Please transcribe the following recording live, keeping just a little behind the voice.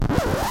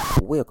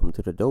Welcome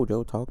to the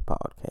Dojo Talk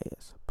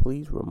Podcast.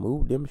 Please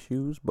remove them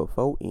shoes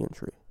before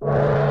entry.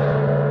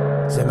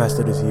 The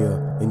master is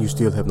here, and you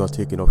still have not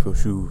taken off your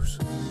shoes.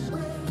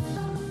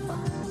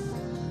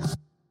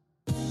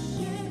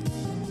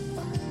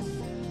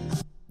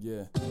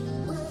 Yeah.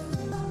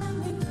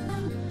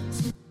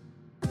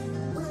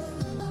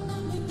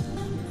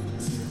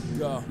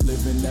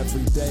 Living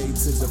every day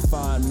to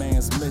define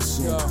man's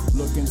mission.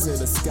 Look into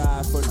the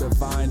sky for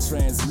divine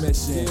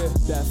transmission.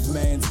 Deaf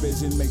man's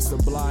vision makes the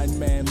blind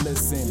man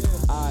listen.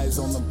 Eyes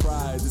on the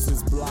prize, this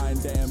is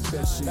blind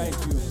ambition. Thank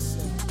you.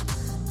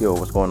 Yo,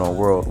 what's going on,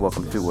 world?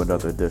 Welcome to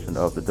another edition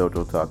of the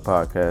Dojo Talk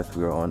Podcast.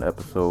 We are on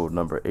episode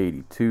number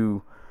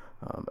 82.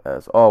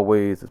 As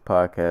always, this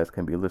podcast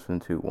can be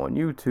listened to on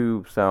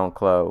YouTube,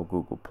 SoundCloud,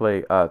 Google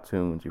Play,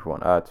 iTunes. If you're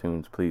on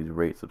iTunes, please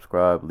rate,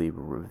 subscribe, leave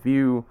a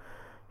review.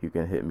 You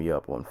can hit me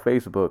up on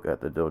Facebook at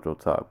the Dojo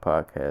Talk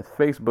Podcast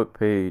Facebook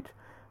page,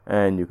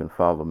 and you can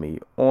follow me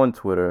on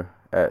Twitter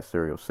at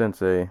Serial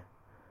Sensei.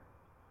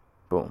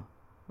 Boom.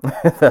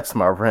 That's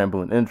my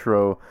rambling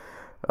intro.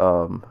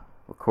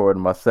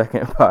 Recording my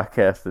second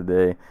podcast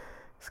today.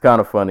 It's kind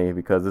of funny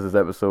because this is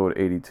episode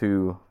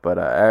 82, but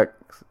I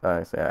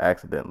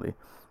accidentally.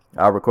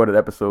 I recorded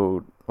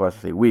episode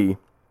 83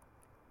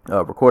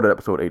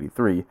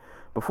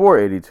 before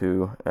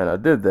 82, and I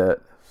did that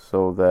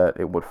so that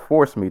it would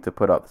force me to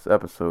put out this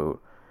episode,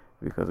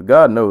 because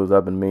God knows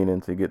I've been meaning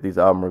to get these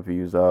album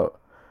reviews out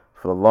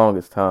for the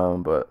longest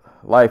time, but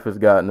life has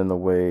gotten in the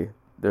way.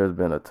 There's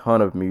been a ton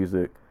of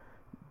music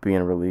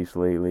being released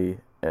lately,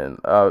 and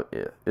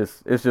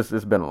it's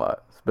been a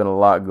lot. It's been a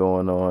lot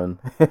going on.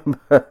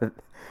 But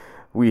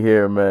we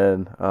here,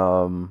 man.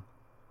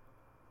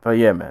 But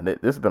yeah, man,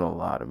 there's been a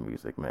lot of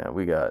music, man.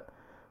 We got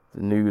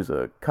the news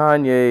of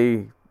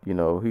Kanye. You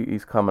know,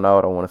 he's coming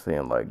out, I want to say,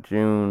 in like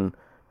June.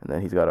 And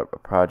then he's got a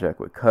project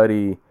with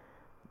Cudi.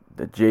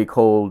 The J.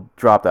 Cole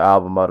dropped the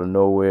album out of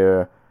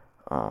nowhere.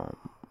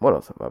 What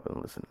else have I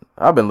been listening?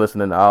 I've been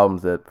listening to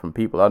albums from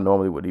people I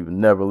normally would even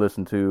never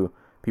listen to.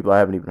 People I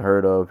haven't even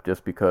heard of,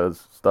 just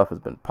because stuff has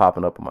been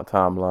popping up on my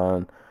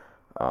timeline.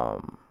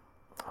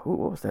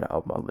 What was that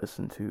album I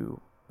listened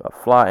to?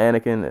 Fly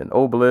Anakin and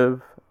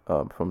Obliv,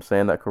 if I'm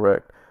saying that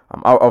correct.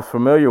 I'm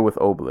familiar with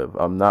Obliv.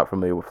 I'm not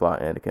familiar with Fly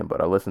Anakin, but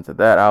I listened to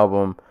that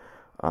album.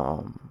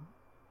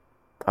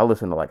 I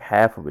listened to like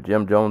half of a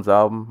Jim Jones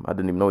album. I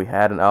didn't even know he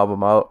had an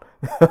album out.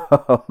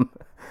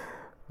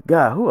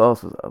 God, who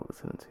else was I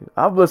listening to?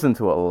 I've listened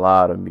to a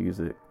lot of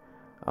music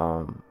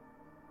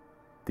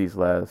these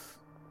last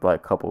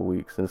like couple of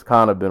weeks. And it's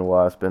kind of been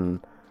why it's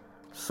been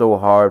so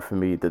hard for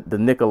me. The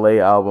Nicolay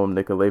album,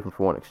 Nicolay from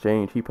Foreign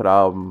Exchange, he put an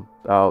album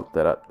out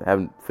that I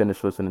haven't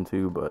finished listening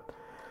to, but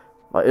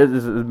like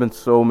there's been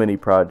so many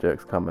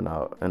projects coming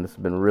out, and it's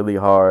been really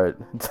hard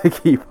to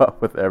keep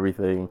up with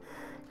everything.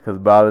 Because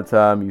by the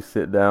time you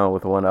sit down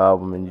with one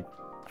album and you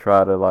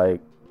try to, like,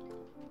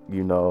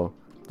 you know,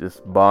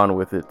 just bond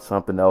with it,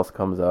 something else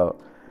comes out.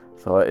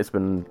 So it's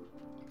been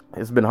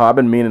hard. I've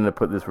been meaning to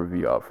put this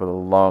review out for the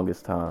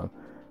longest time.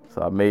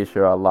 So I made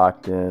sure I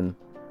locked in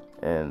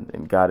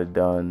and got it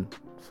done.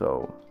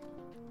 So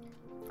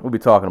we'll be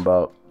talking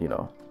about, you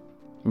know,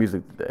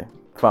 music today,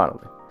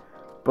 finally.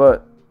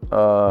 But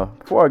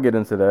before I get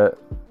into that,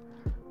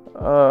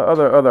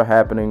 other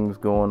happenings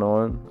going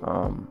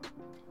on.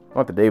 I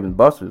went to Dave &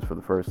 Buster's for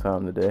the first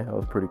time today. That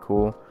was pretty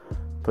cool.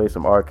 Played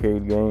some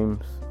arcade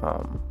games.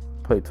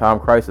 Played Time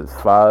Crisis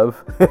 5,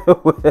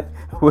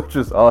 which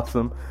is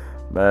awesome.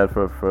 Man,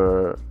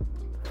 for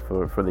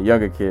the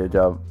younger kids,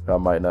 y'all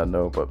might not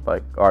know, but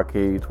like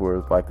arcades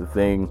were like the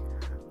thing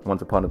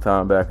once upon a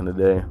time back in the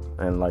day.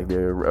 And like the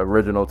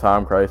original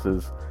Time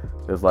Crisis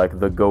is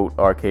like the GOAT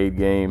arcade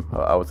game.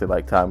 I would say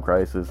like Time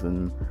Crisis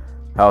and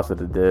House of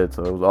the Dead.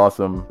 So it was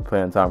awesome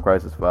playing Time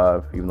Crisis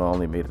 5, even though I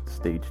only made it to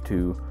stage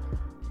 2.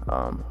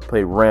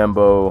 Played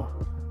Rambo.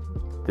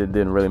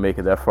 Didn't really make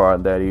it that far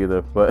in that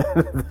either, but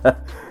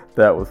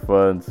that was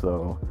fun.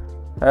 So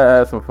I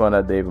had some fun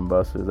at Dave &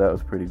 Buster's. That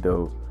was pretty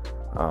dope.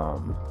 I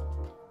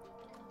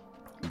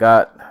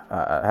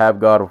have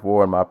God of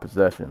War in my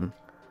possession.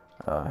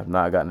 I have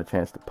not gotten a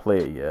chance to play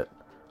it yet.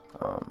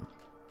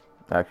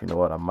 Actually, you know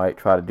what? I might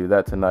try to do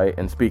that tonight.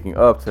 And speaking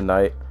of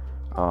tonight,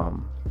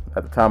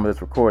 at the time of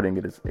this recording,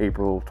 it is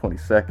April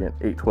 22nd,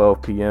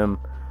 8:12 p.m.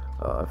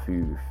 If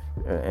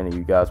any of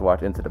you guys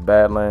watch Into the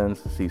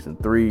Badlands, season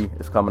 3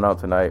 is coming out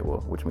tonight. Well,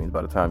 which means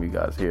by the time you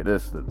guys hear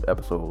this, the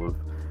episode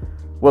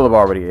will have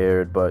already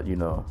aired. But you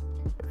know,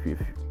 if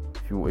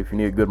you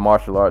need a good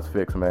martial arts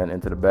fix, man,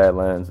 Into the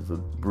Badlands is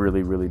a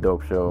really, really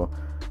dope show.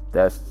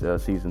 That's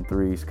season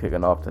 3 is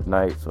kicking off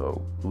tonight.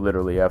 So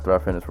literally after I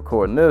finish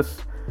recording this,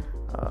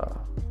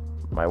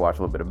 might watch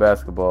a little bit of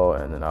basketball,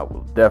 and then I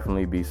will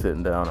definitely be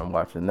sitting down and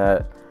watching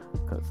that,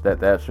 because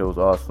that show's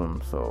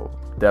awesome. So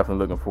definitely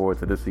looking forward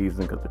to this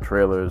season, because the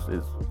trailers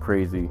is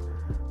crazy.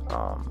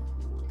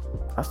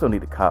 I still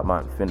need to cop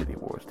my Infinity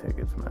Wars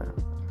tickets, man.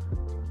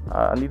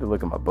 I need to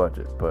look at my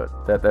budget,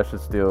 but that should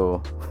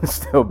still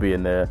be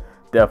in there.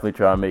 Definitely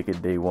try and make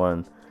it day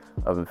one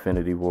of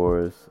Infinity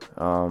Wars.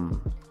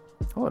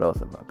 What else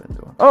have I been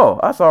doing? Oh,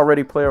 I saw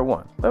Ready Player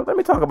One. Let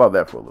me talk about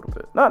that for a little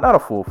bit. Not a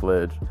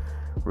full-fledged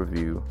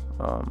review.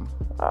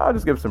 I'll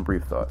just give some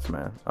brief thoughts,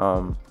 man.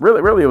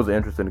 Really, it was an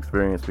interesting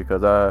experience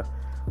because I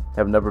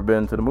have never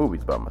been to the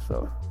movies by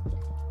myself,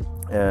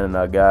 and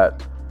I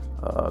got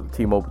the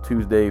T-Mobile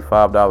Tuesday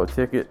 $5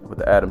 ticket with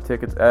the Atom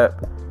Tickets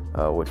app,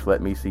 which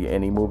let me see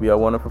any movie I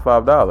wanted for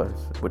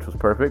 $5, which was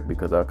perfect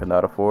because I could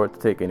not afford to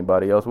take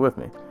anybody else with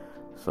me.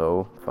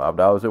 So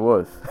 $5 it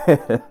was.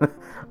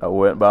 I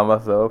went by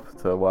myself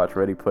to watch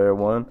Ready Player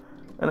One,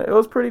 and it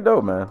was pretty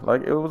dope, man.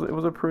 Like it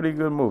was a pretty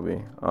good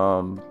movie.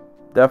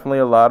 Definitely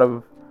a lot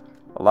of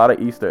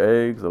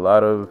Easter eggs. A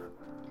lot of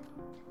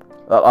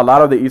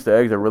the Easter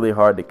eggs are really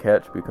hard to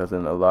catch because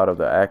in a lot of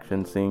the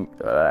action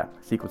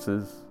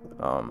sequences,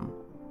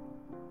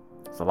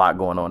 it's a lot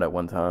going on at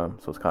one time,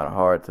 so it's kind of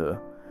hard to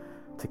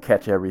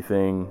catch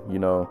everything, you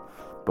know.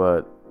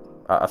 But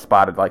I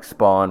spotted like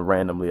Spawn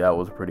randomly. That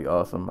was pretty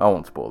awesome. I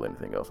won't spoil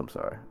anything else. I'm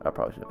sorry. I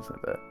probably shouldn't have said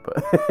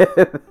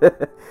that.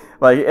 But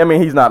like, I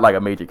mean, he's not like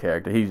a major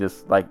character. He's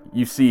just like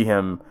you see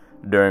him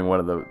during one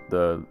of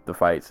the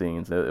fight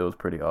scenes. It was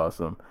pretty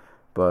awesome.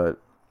 But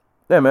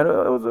yeah, man, it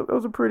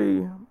was a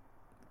pretty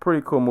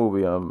cool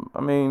movie.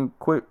 I mean,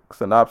 quick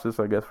synopsis,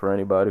 I guess, for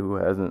anybody who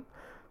hasn't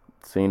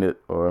seen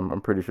it, or I'm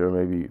pretty sure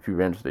maybe if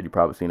you're interested, you've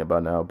probably seen it by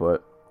now.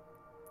 But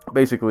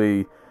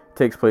basically,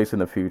 takes place in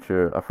the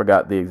future. I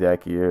forgot the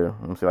exact year.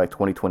 I'm gonna say like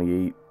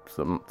 2028,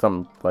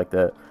 something like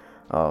that.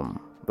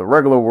 The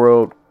regular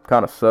world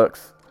kind of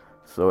sucks,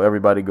 so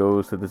everybody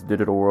goes to this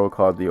digital world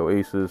called the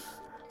Oasis,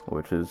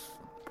 which is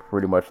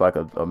pretty much like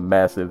a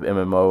massive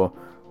MMO.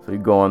 So you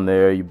go on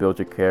there, you build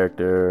your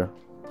character,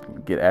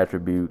 get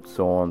attributes,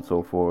 so on and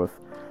so forth.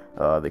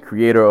 The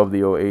creator of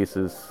the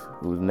Oasis,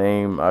 whose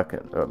name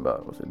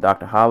was it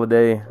Dr.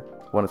 Holiday? I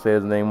want to say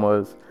his name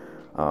was.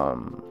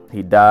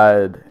 He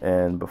died,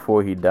 and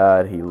before he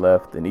died, he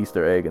left an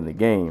Easter egg in the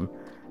game,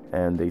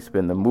 and they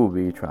spend the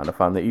movie trying to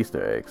find the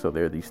Easter egg. So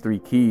there are these 3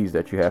 keys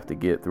that you have to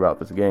get throughout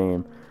this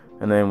game,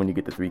 and then when you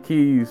get the 3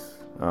 keys,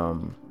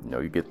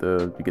 you get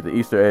the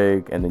Easter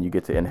egg, and then you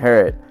get to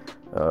inherit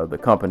the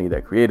company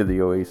that created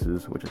the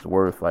Oasis, which is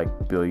worth like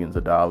billions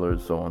of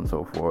dollars, so on and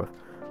so forth.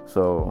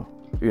 So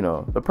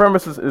the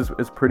premise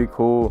is pretty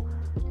cool.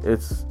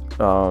 It's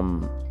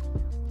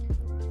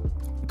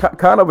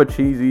kind of a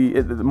cheesy.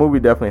 The movie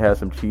definitely has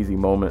some cheesy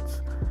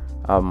moments.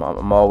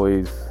 I'm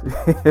always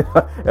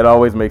it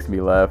always makes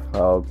me laugh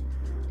how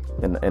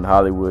in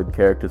Hollywood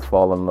characters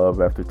fall in love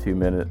after 2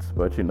 minutes,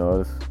 but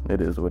it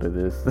is what it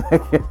is.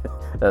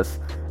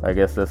 I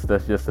guess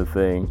that's just a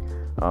thing.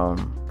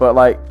 But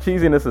like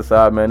cheesiness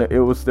aside, man, it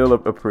was still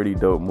a pretty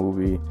dope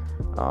movie.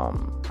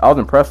 I was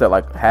impressed that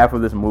like half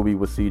of this movie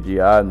was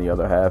CGI and the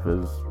other half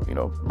is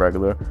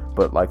regular,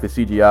 but like the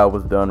CGI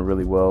was done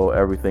really well.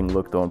 Everything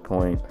looked on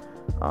point.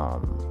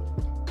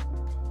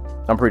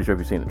 I'm pretty sure if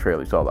you've seen the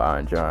trailer, you saw the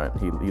Iron Giant.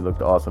 He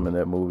looked awesome in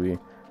that movie.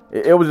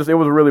 It was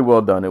really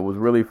well done. It was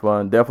really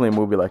fun. Definitely a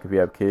movie like if you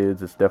have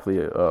kids, it's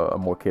definitely a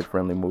more kid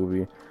friendly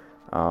movie.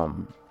 But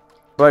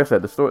like I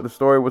said, the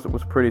story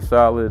was pretty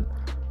solid.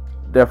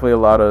 Definitely a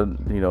lot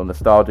of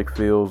nostalgic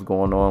feels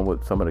going on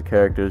with some of the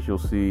characters. You'll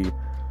see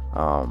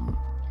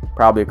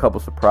probably a couple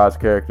surprise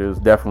characters.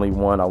 Definitely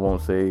one, I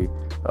won't say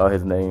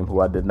his name,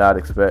 who I did not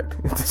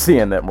expect to see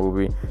in that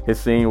movie. His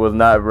scene was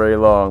not very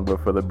long, but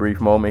for the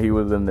brief moment he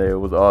was in there, it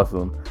was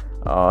awesome.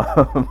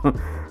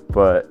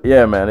 But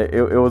yeah, man,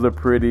 it was a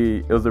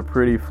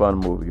pretty fun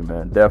movie,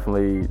 man.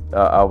 Definitely,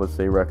 I would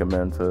say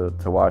recommend to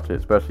watch it,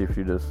 especially if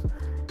you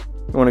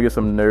want to get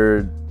some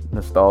nerd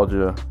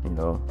nostalgia,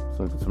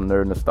 some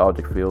nerd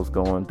nostalgic feels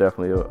going.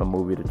 Definitely a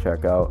movie to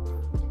check out.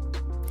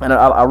 And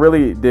I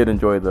really did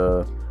enjoy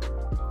the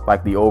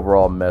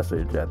overall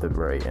message at the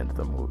very end of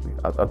the movie.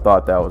 I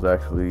thought that was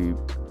actually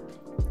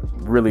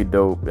really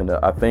dope, and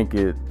I think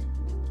it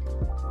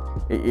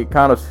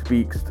kind of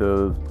speaks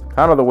to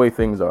kind of the way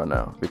things are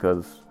now,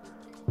 because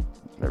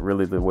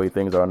really the way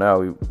things are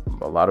now,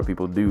 a lot of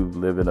people do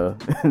live in a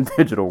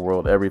digital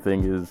world.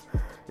 Everything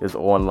is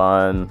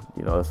online.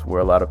 That's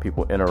where a lot of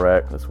people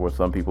interact. That's where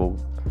some people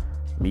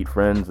meet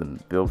friends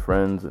and build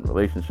friends and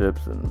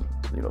relationships and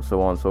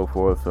so on and so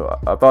forth. So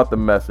I thought the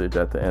message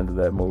at the end of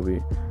that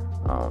movie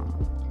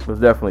was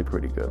definitely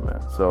pretty good,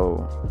 man.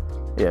 So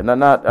yeah,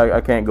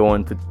 I can't go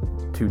into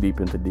too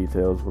deep into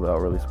details without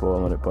really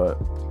spoiling it, but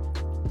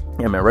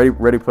yeah, man,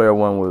 Ready Player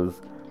One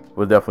was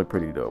definitely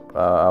pretty dope.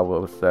 I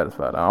was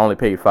satisfied. I only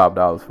paid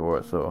 $5 for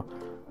it, so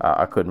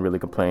I couldn't really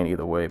complain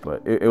either way,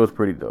 but it was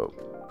pretty dope.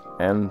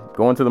 And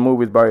going to the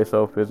movies by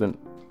yourself isn't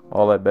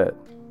all that bad.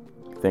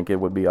 You think it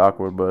would be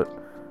awkward, but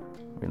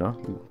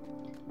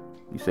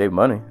you save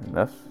money, and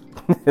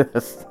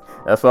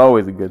that's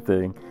always a good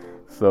thing.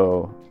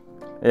 So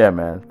yeah,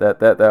 man,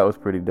 that was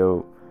pretty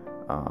dope.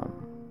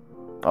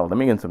 Let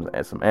me get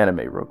some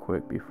anime real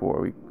quick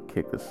before we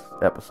kick this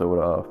episode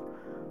off.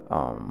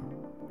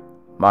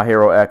 My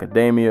Hero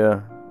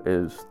Academia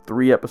is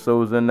 3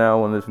 episodes in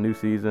now on this new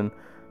season.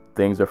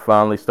 Things are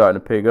finally starting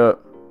to pick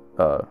up.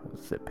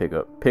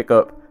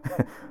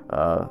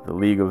 The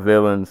League of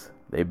Villains,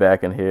 they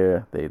back in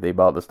here. They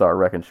about to start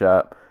wrecking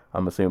shop,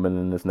 I'm assuming,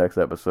 in this next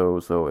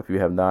episode. So if you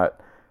have not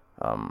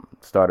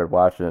started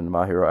watching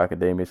My Hero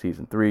Academia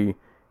Season 3,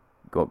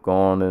 go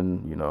on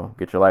and,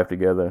 get your life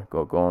together.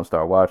 Go on and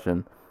start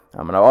watching.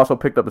 And I also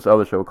picked up this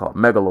other show called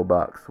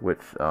Megalobox,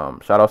 which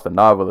shout outs to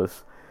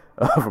Novelist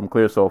from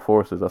Clear Soul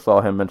Forces. I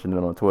saw him mention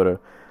it on Twitter.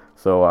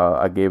 So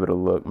I gave it a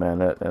look,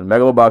 man. And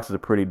Megalobox is a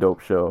pretty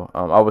dope show.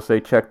 I would say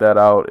check that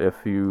out if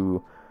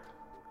you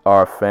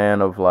are a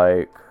fan of,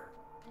 like,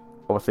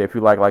 I would say if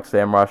you like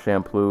Samurai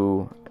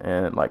Champloo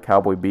and like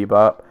Cowboy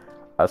Bebop,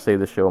 I'd say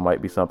the show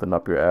might be something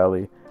up your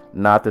alley.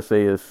 Not to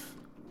say it's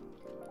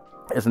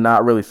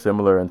not really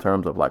similar in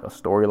terms of like a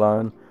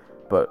storyline,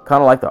 but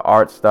kind of like the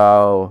art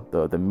style,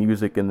 the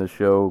music in the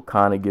show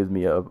kind of gives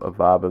me a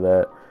vibe of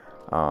that.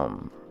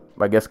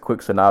 I guess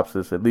quick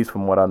synopsis, at least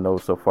from what I know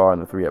so far in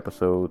the 3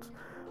 episodes,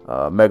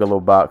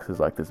 Megalobox is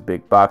like this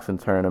big boxing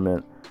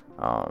tournament.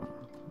 I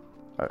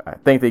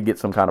think they get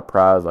some kind of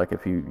prize, like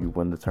if you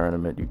win the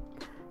tournament, you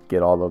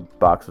get all the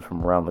boxers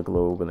from around the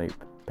globe, and they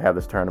have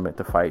this tournament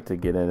to fight to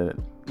get in it,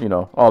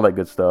 all that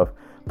good stuff.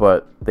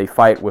 But they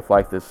fight with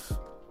like this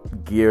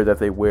gear that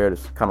they wear,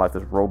 this kind of like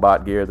this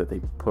robot gear that they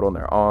put on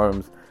their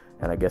arms,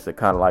 and I guess it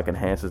kind of like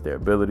enhances their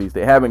abilities.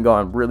 They haven't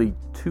gone really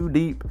too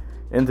deep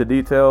into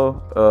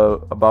detail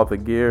about the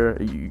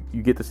gear.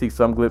 You get to see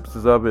some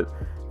glimpses of it,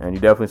 and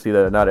you definitely see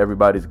that not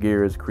everybody's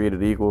gear is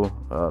created equal.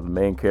 The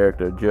main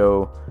character,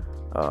 Joe,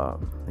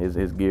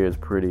 his gear is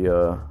pretty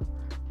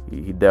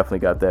he definitely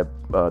got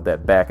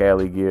that back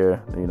alley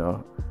gear.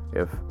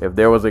 If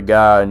there was a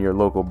guy in your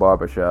local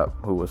barbershop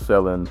who was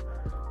selling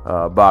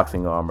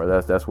boxing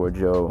armor, that's where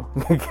Joe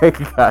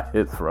got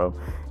his from.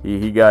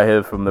 He got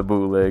his from the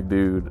bootleg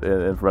dude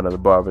in front of the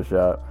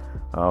barbershop.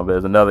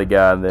 There's another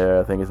guy in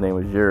there, I think his name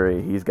was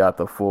Yuri. He's got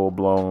the full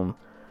blown,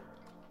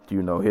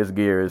 his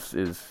gear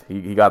is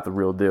he got the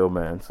real deal,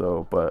 man.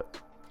 So, but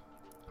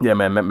yeah,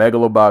 man,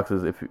 Megalobox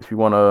is, if you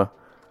want to,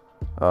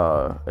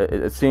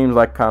 it seems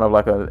like kind of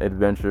like an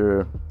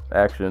adventure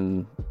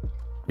action,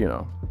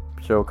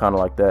 show, kind of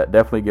like that.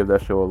 Definitely give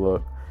that show a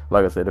look.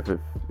 Like I said, if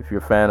you're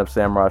a fan of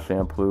Samurai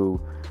Champloo,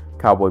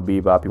 Cowboy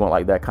Bebop, you want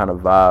like that kind of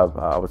vibe,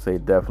 I would say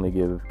definitely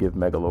give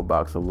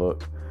Megalobox a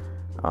look.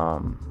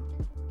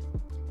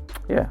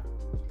 Yeah,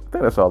 I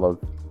think that's all I've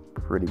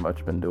pretty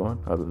much been doing,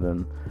 other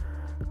than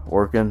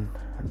working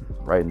and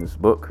writing this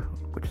book,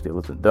 which still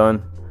isn't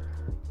done.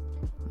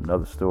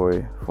 Another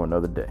story for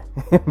another day.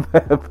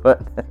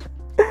 But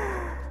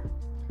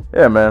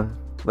yeah, man,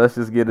 let's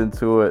just get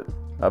into it.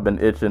 I've been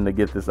itching to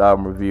get this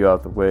album review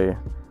out the way,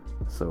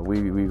 so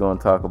we gonna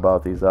talk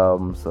about these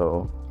albums.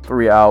 So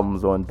 3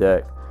 albums on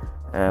deck,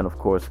 and of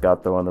course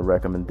got thrown the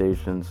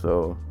recommendations.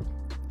 So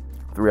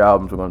 3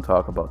 albums we're gonna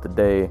talk about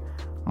today: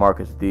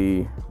 Marcus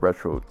D,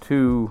 Retro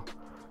 2,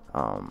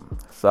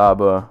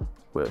 Saba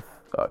with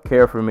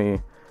Care For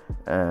Me,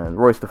 and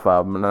Royce the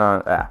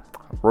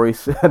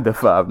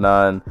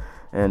 5'9",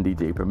 and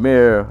DJ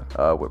Premier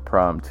with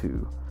Prime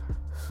 2.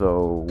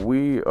 So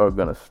we are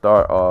gonna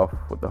start off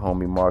with the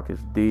homie Marcus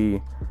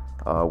D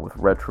with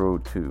Retro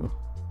 2.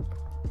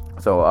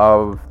 So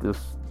I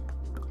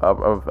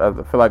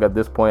feel like at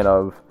this point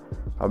I've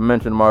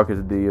mentioned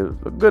Marcus D a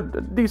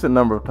decent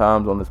number of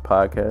times on this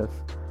podcast.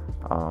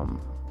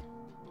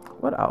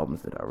 What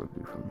albums did I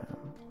review from him?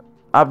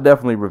 I've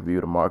definitely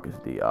reviewed a Marcus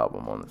D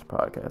album on this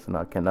podcast, and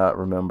I cannot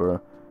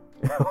remember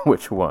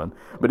which one.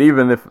 But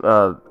even if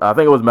I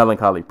think it was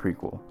Melancholy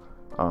Prequel,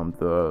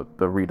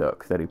 the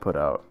Redux that he put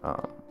out.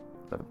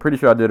 I'm pretty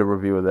sure I did a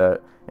review of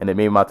that, and it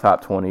made my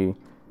top 20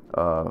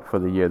 for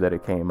the year that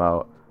it came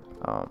out.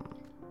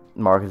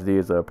 Marcus D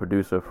is a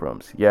producer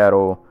from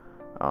Seattle.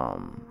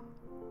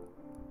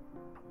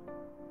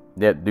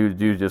 That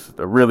dude's just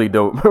a really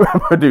dope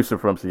producer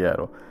from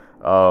Seattle.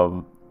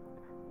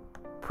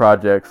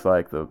 Projects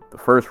like the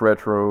first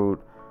Retro,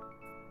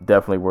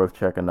 definitely worth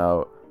checking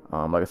out.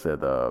 Like I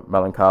said, the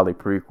Melancholy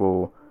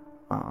Prequel,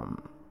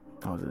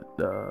 what was it?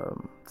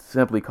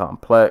 Simply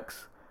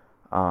Complex,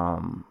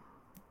 the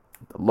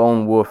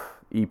Lone Wolf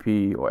EP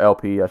or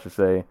LP, I should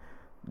say.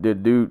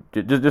 Dude,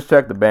 just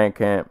check the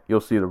Bandcamp.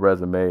 You'll see the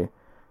resume.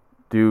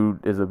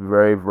 Dude is a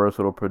very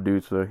versatile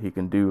producer. He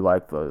can do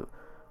like that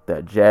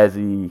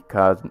jazzy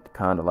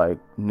kind of like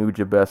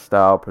Nujabes Best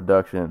style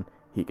production.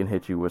 He can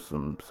hit you with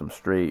some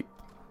straight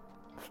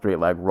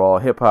like raw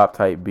hip hop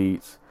type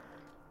beats.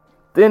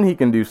 Then he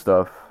can do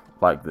stuff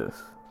like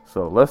this.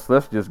 So let's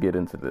just get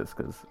into this,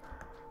 because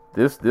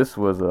this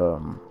was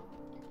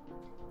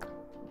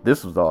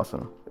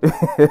awesome.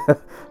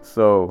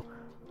 So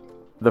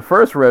the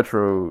first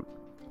Retro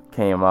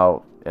came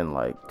out in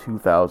like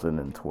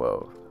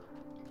 2012,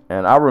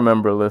 and I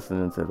remember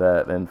listening to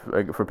that. And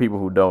for people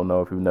who don't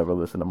know, if you've never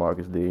listened to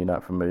Marcus D, you're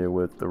not familiar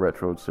with the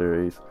Retro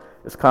series,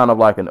 it's kind of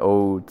like an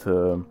ode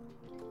to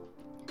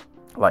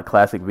like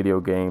classic video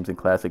games and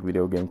classic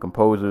video game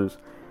composers.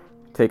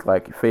 Take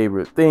like your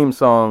favorite theme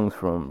songs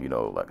from,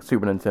 like a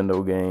Super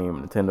Nintendo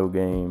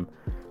game,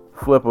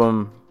 flip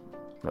them,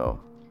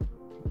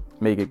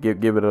 make it,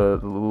 give it a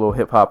little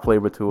hip hop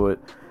flavor to it,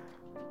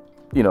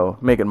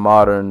 make it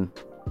modern,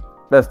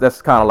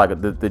 that's kind of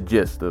like the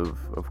gist of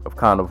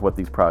kind of what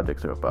these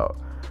projects are about.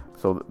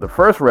 So the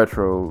first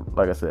Retro,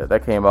 like I said,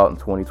 that came out in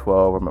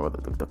 2012. I remember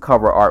the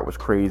cover art was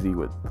crazy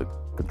with the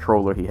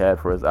controller he had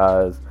for his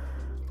eyes.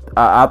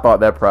 I thought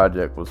that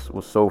project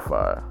was so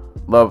fire.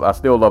 I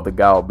still love the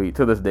Gal beat.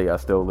 To this day, I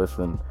still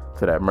listen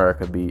to that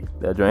America beat.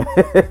 That joint,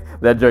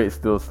 that joint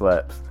still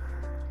slaps.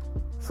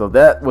 So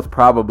that was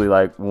probably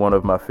like one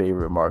of my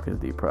favorite Marcus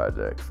D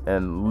projects.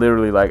 And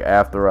literally, like,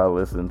 after I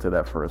listened to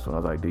that first one, I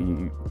was like, do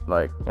you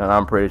like? And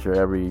I'm pretty sure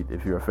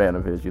if you're a fan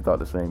of his, you thought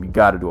the same. You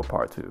got to do a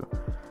part 2.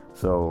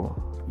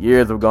 So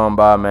years have gone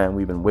by, man.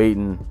 We've been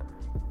waiting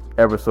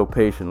ever so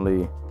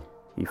patiently.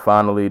 He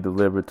finally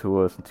delivered to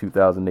us in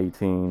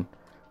 2018.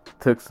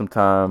 Took some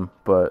time,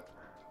 but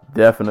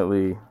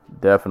definitely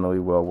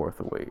well worth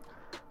the wait.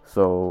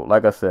 So,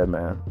 like I said,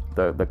 man,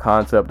 the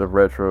concept of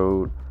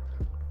Retro,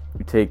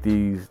 you take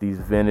these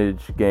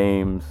vintage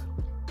games,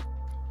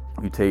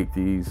 you take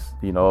these,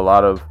 a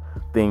lot of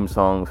theme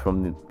songs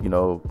from,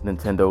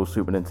 Nintendo,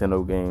 Super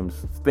Nintendo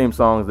games, theme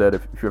songs that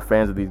if you're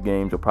fans of these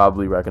games, you'll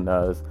probably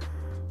recognize.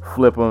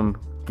 Flip them,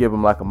 give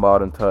them like a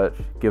modern touch,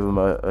 give them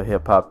a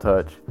hip-hop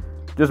touch,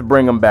 just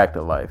bring them back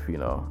to life,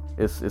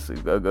 It's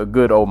a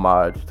good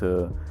homage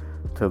to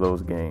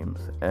those games.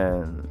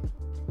 And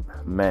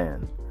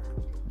man,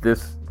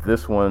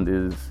 this one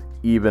is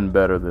even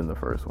better than the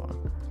first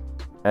one.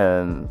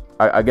 And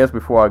I guess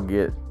before I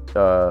get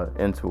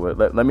into it,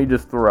 let me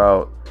just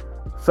throw out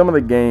some of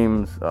the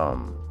games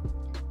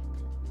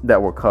that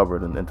were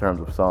covered in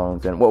terms of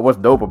songs. And what's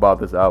dope about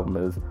this album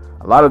is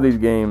a lot of these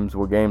games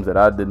were games that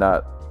I did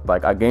not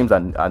like. Games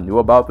I knew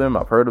about them,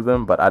 I've heard of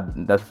them, but I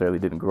necessarily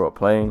didn't grow up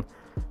playing.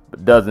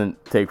 But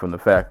doesn't take from the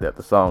fact that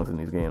the songs in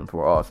these games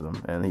were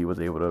awesome, and he was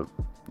able to,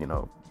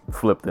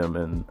 flip them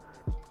and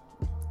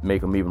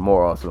make them even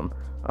more awesome.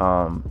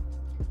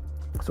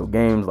 So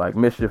games like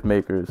Mischief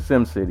Makers,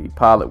 SimCity,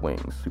 Pilot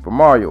Wings, Super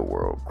Mario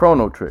World,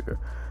 Chrono Trigger,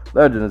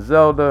 Legend of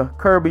Zelda,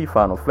 Kirby,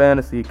 Final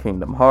Fantasy,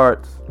 Kingdom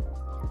Hearts,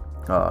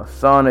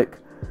 Sonic,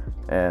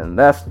 and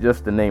that's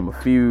just to name a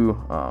few.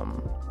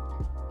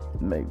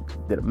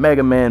 Did a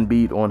Mega Man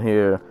beat on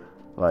here,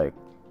 like.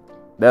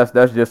 That's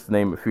just to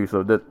name a few.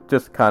 So that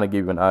just kind of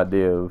give you an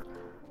idea of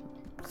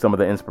some of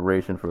the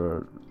inspiration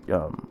for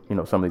some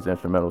of these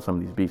instrumentals, some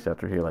of these beats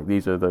after here. Like,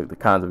 these are the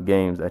kinds of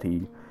games that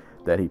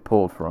he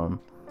pulled from.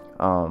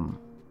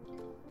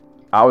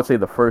 I would say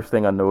the first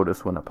thing I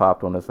noticed when I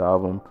popped on this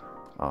album,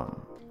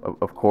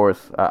 of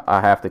course,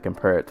 I have to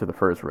compare it to the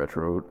first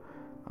Retro.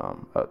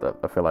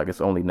 I feel like it's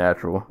only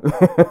natural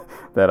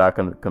that I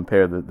can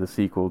compare the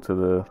sequel to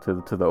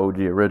the OG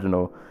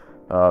original.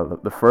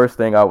 The first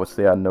thing I would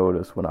say I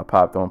noticed when I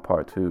popped on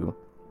part 2,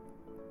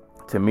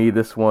 to me,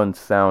 this one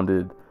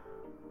sounded,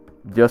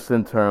 just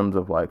in terms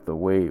of like the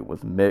way it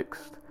was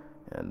mixed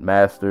and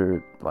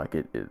mastered, like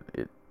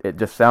it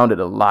just sounded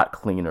a lot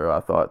cleaner,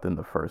 I thought, than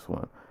the first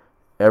one.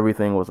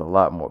 Everything was a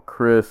lot more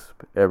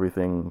crisp.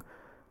 Everything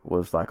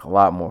was like a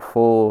lot more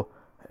full.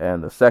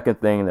 And the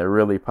second thing that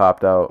really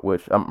popped out,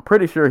 which I'm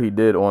pretty sure he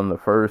did on the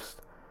first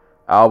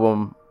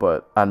album,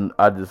 but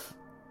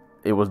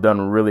it was done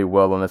really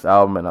well on this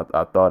album, and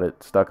I thought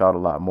it stuck out a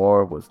lot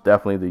more, was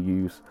definitely the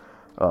use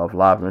of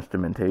live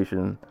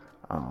instrumentation.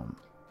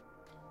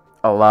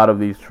 A lot of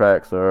these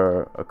tracks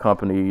are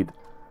accompanied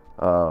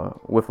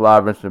with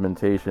live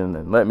instrumentation,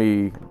 and let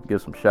me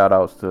give some shout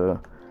outs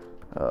to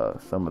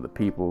some of the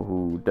people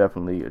who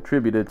definitely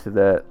attributed to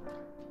that.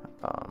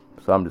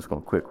 So I'm just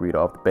going to quick read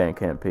off the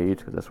Bandcamp page,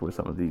 because that's where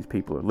some of these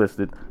people are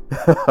listed.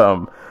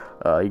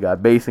 You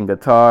got Bass and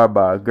Guitar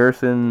by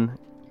Gerson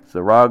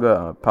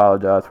Zaraga. I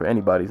apologize for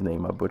anybody's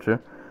name I butcher.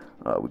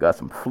 We got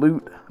some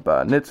Flute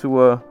by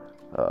Nitsuwa.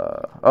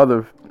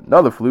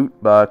 Another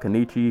Flute by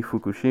Kenichi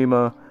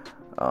Fukushima.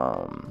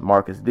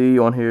 Marcus D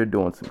on here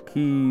doing some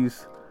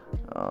keys.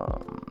 I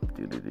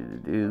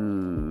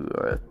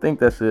think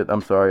that's it.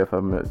 I'm sorry if I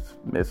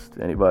missed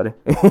anybody.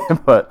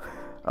 But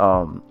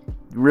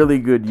really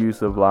good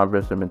use of live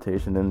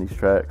instrumentation in these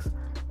tracks.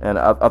 And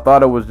I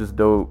thought it was just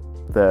dope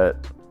that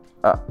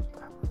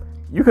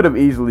you could have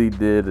easily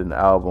did an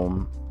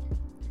album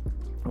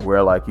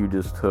where like you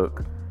just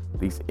took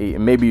these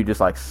maybe you just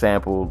like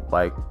sampled,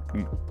 like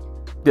you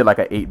did like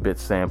an 8-bit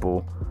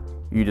sample,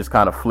 you just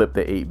kind of flip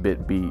the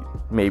 8-bit beat,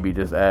 maybe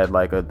just add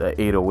like a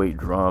 808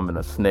 drum and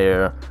a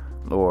snare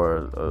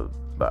or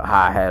a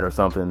hi-hat or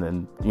something,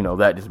 and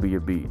that just be your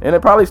beat. And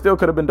it probably still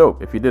could have been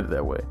dope if you did it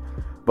that way.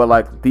 But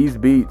like, these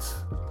beats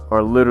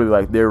are literally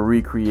like they're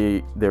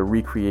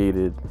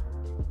recreated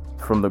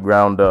from the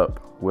ground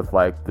up with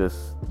like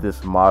this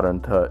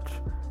modern touch.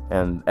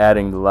 And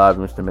adding the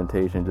live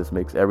instrumentation just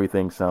makes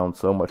everything sound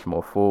so much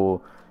more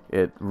full.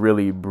 It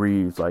really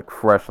breathes like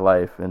fresh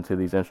life into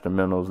these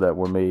instrumentals that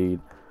were made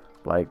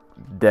like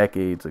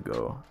decades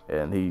ago.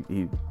 And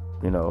he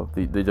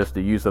just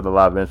the use of the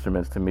live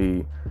instruments, to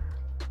me,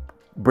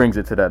 brings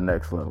it to that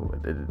next level.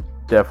 It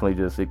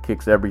definitely it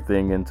kicks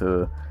everything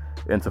into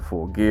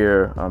full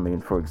gear. I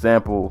mean, for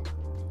example,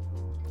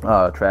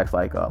 tracks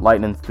like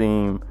Lightning's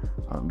Theme,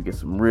 you get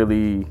some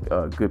really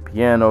good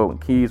piano and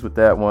keys with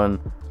that one.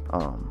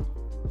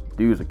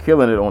 dudes are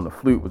killing it on the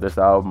flute with this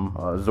album.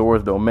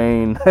 Zora's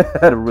Domain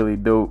had a really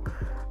dope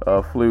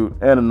flute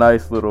and a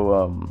nice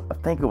little, I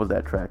think it was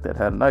that track that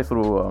had a nice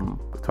little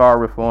guitar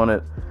riff on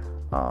it.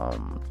 Sorry,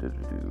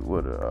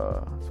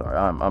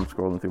 I'm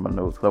scrolling through my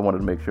notes because I wanted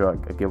to make sure I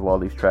give all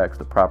these tracks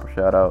the proper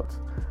shout outs.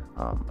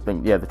 I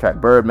think, the track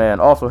Birdman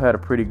also had a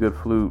pretty good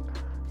flute.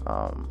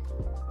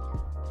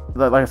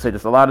 Like I said,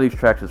 just a lot of these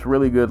tracks, it's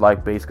really good,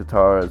 like bass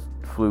guitars,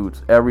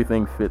 flutes,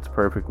 everything fits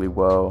perfectly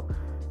well.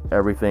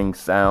 Everything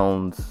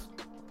sounds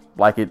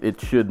like it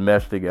should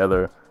mesh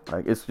together.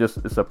 Like it's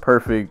a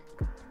perfect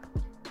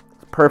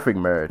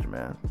marriage,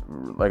 man.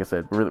 Like I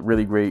said, really,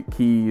 really great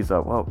keys.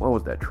 What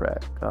was that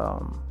track?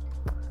 I'm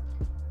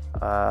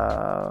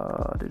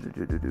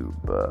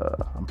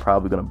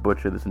probably gonna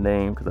butcher this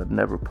name because I've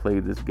never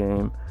played this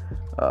game.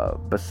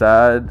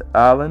 Beside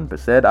Island,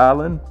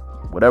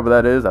 whatever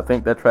that is. I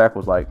think that track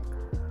was like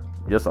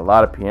just a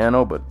lot of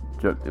piano, but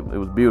it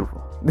was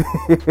beautiful.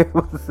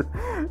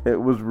 it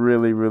was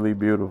really, really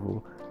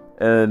beautiful.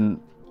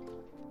 And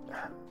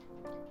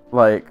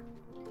like,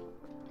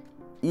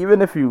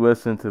 even if you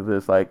listen to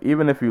this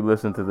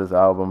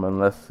album, and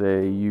let's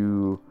say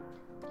you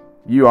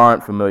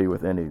aren't familiar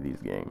with any of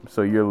these games,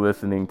 so you're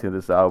listening to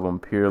this album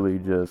purely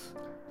just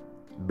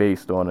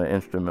based on an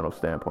instrumental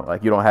standpoint,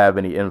 like you don't have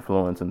any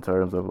influence in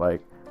terms of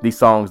like these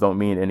songs don't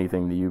mean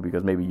anything to you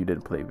because maybe you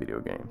didn't play video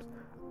games,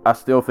 I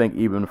still think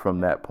even from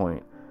that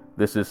point,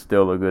 this is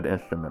still a good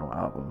instrumental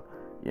album.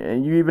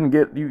 And you even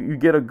get you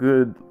get a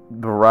good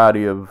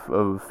variety of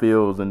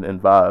feels and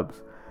vibes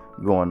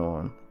going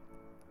on.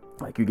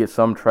 Like you get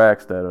some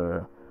tracks that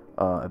are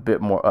a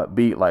bit more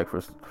upbeat. Like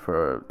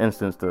for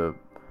instance,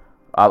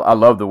 I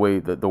love the way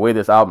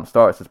this album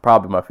starts. It's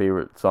probably my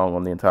favorite song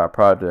on the entire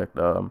project.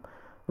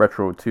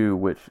 Retro 2,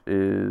 which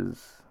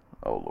is,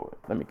 oh Lord,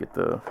 let me get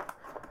I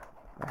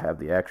have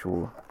the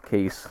actual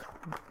case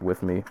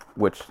with me.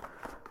 Which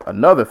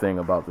another thing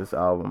about this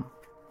album,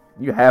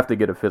 you have to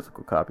get a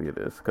physical copy of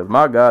this, because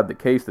my God, the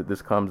case that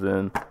this comes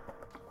in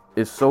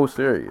is so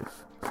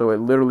serious. So it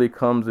literally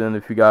comes in,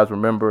 if you guys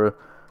remember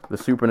the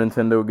Super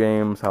Nintendo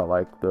games, how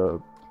like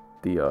the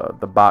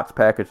box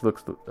package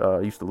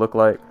used to look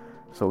like.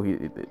 So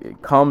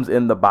it comes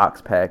in the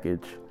box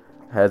package,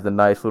 has the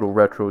nice little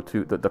Retro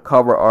 2. The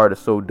cover art is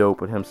so dope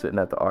with him sitting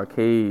at the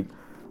arcade.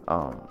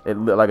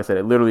 Like I said,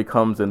 it literally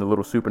comes in the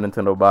little Super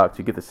Nintendo box.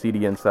 You get the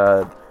CD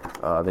inside,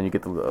 then you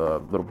get the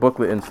little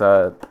booklet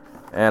inside,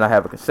 and I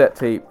have a cassette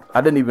tape.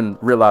 I didn't even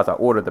realize I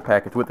ordered the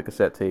package with the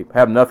cassette tape. I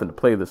have nothing to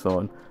play this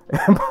on,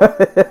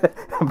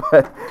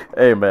 but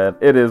hey man,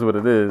 it is what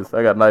it is.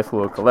 I got a nice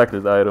little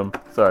collector's item.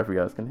 Sorry if you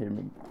guys can hear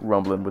me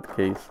rumbling with the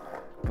case,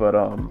 but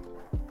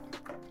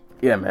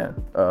yeah man,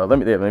 let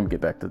me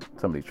get back to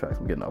some of these tracks.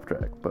 I'm getting off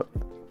track, but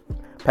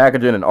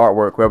packaging and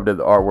artwork, whoever did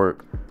the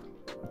artwork,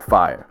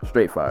 fire,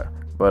 straight fire.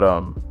 But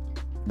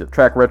the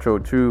track Retro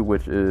 2,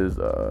 which is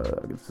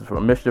this is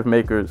from Mischief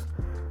Makers,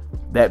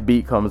 that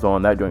beat comes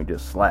on, that joint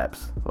just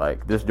slaps.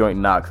 Like this joint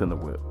knocks in the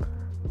whip.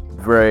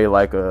 Very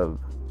like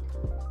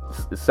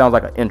it sounds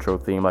like an intro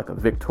theme, like a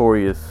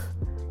victorious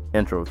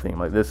intro theme.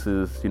 Like this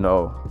is,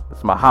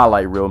 it's my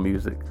highlight reel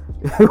music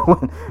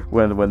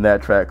when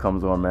that track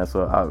comes on, man.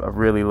 So I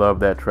really love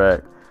that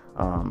track.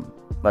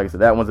 Like I said,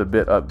 that one's a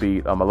bit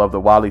upbeat. I love the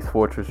Wally's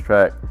Fortress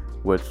track,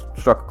 which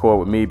struck a chord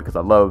with me because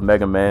I love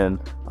Mega Man.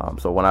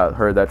 So when I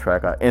heard that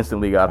track, I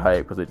instantly got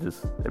hyped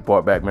because it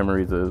brought back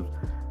memories of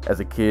as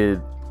a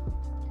kid.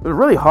 It was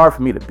really hard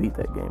for me to beat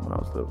that game when I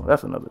was little.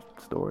 That's another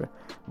story.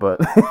 But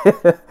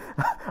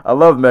I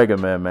love Mega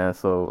Man, man.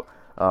 So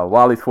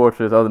Wally's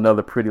Fortress,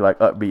 another pretty like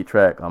upbeat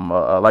track.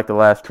 I like the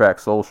last track,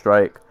 Soul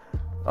Strike.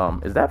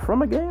 Is that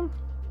from a game?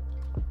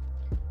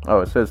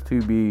 Oh, it says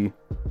TBD.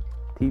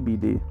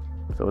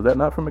 So is that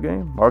not from a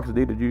game? Marcus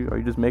D, are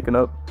you just making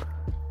up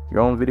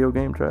your own video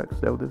game tracks?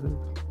 Is that what this is?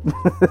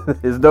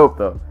 It's dope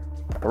though.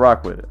 I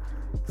rock with it.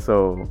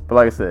 So, but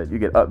like I said, you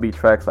get upbeat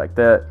tracks like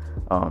that.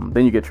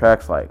 Then you get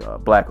tracks like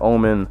Black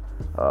Omen,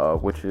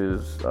 which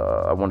is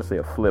I want to say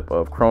a flip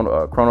of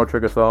Chrono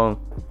Trigger song.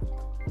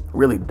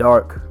 Really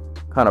dark,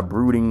 kind of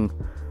brooding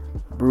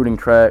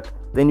track.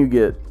 Then you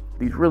get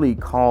these really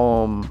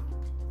calm,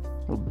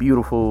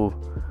 beautiful,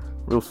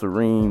 real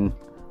serene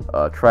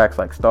tracks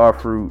like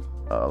Starfruit.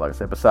 Like I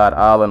said, Beside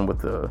Island with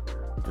the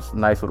just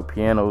nice little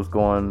pianos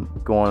going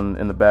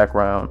in the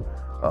background.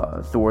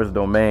 Zora's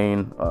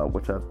Domain,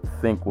 which I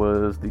think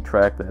was the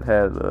track that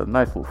had a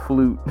nice little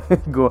flute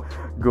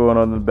going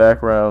on in the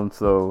background.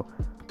 So,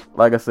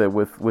 like I said,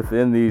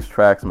 within these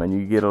tracks, man,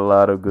 you get a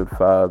lot of good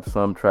vibes.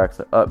 Some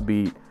tracks are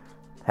upbeat,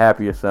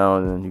 happier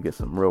sounding, and you get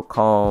some real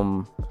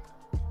calm,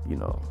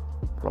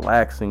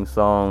 relaxing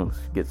songs.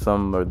 You get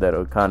some that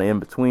are kind of in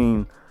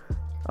between.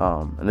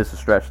 And this is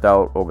stretched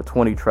out over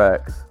 20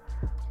 tracks.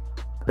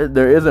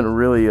 There isn't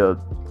really a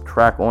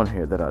track on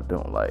here that I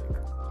don't like.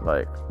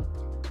 Like,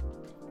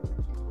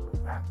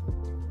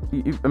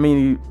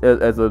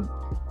 as a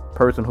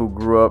person who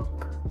grew up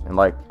and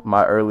like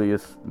my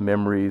earliest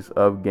memories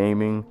of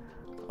gaming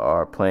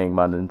are playing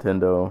my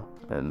Nintendo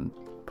and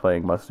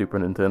playing my Super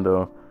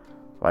Nintendo,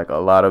 like a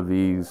lot of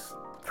these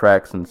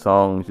tracks and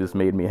songs just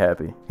made me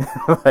happy.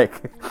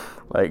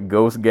 like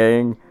Ghost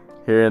Gang,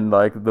 hearing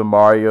like the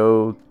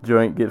Mario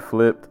joint get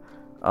flipped.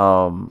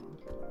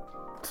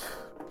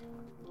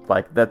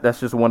 Like that's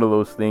just one of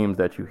those themes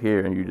that you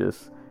hear and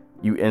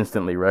you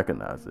instantly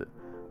recognize it.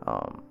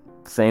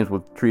 Same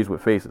with Trees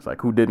with Faces.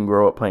 Like, who didn't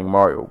grow up playing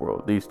Mario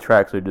World? These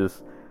tracks are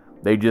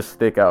they just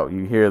stick out.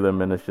 You hear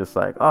them and it's just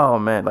like, oh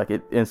man, like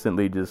it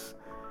instantly just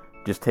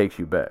takes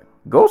you back.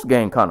 Ghost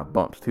Gang kind of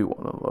bumps too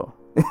on the low.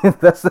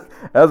 that's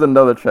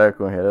another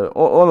track on here.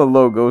 On the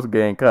low, Ghost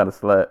Gang kind of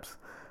slaps.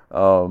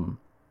 Final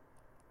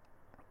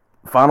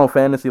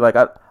Fantasy, like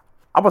I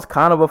was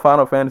kind of a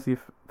Final Fantasy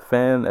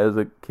fan as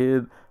a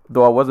kid,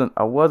 though I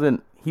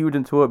wasn't huge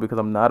into it because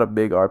I'm not a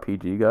big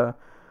RPG guy.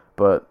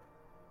 But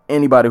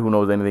anybody who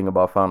knows anything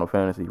about Final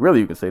Fantasy, really,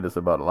 you can say this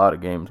about a lot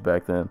of games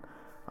back then.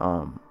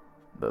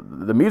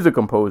 The music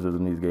composers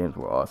in these games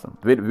were awesome.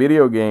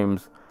 Video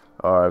games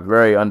are a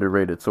very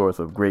underrated source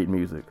of great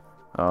music.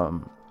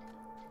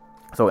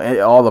 So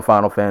all the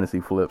Final Fantasy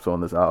flips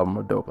on this album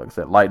are dope. Like I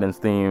said, Lightning's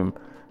theme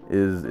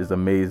is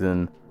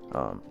amazing.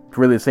 It's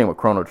really the same with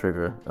Chrono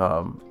Trigger.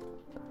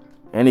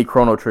 Any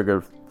Chrono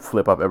Trigger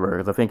flip I've ever heard,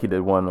 because I think he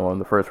did one on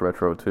the first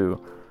Retro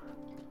too.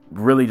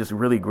 Really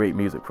great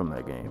music from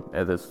that game,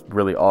 and it's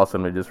really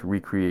awesome to just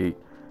recreate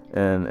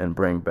and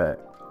bring back.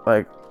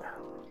 Like,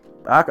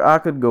 I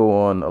could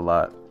go on a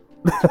lot.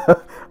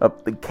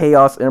 The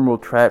Chaos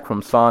Emerald track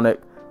from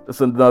Sonic,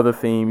 it's another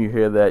theme. You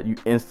hear that, you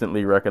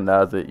instantly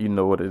recognize it, you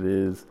know what it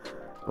is.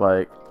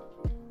 Like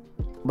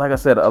I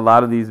said, a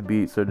lot of these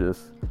beats are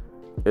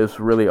it's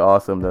really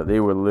awesome that these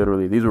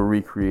were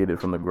recreated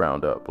from the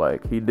ground up.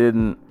 Like,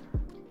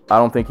 I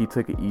don't think he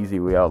took an easy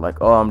way out,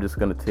 like, oh, I'm just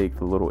gonna take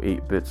the little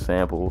 8-bit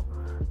sample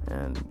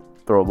and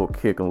throw a little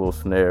kick and a little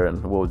snare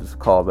and we'll just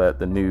call that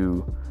the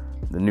new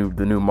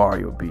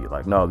Mario beat.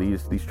 Like, no,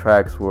 these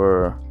tracks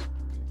were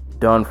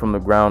done from the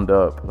ground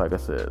up. Like I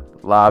said,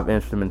 live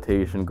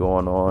instrumentation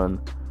going on.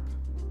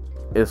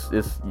 It's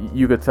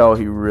you could tell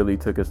he really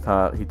took his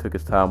time. He took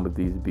his time with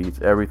these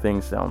beats.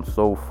 Everything sounds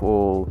so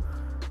full,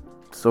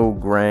 so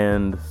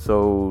grand,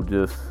 so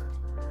just,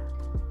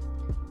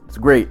 it's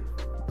great.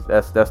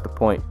 That's the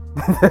point.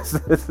 that's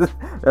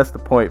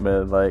the point,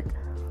 man. Like,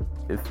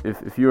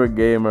 if you're a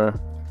gamer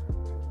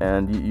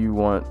and you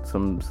want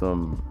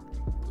some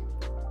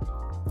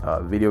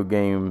video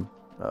game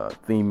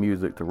theme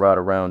music to ride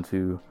around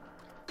to,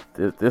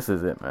 this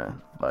is it,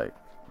 man. Like,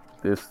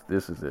 this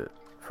is it.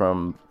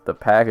 From the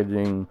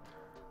packaging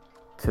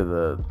to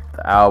the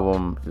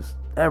album, just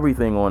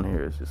everything on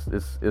here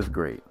is it's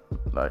great.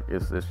 Like,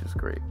 it's just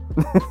great.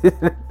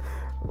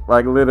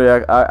 Like,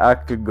 literally, I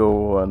could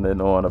go on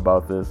and on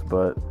about this,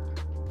 but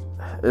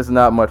it's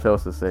not much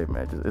else to say,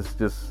 man. It's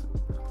just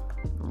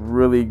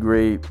really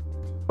great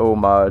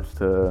homage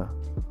to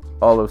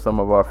all of some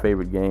of our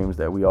favorite games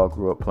that we all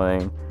grew up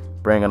playing,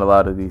 bringing a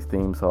lot of these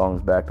theme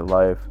songs back to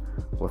life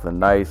with a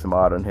nice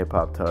modern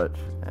hip-hop touch,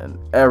 and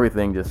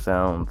everything just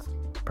sounds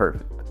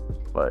perfect.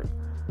 Like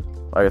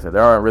I said,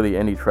 there aren't really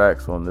any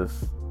tracks on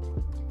this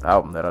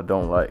album that I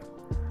don't like.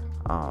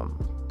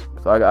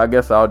 So I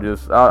guess I'll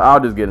just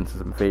get into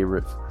some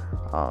favorites.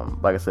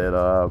 Like I said,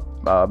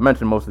 I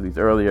mentioned most of these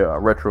earlier.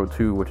 Retro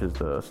 2, which is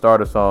the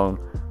starter song.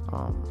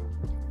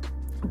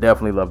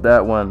 Definitely love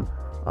that one.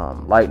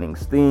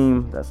 Lightning's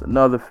theme, that's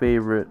another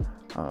favorite.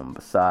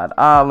 Beside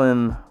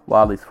Island,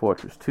 Wally's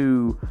Fortress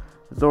 2,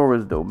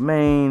 Zora's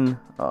Domain,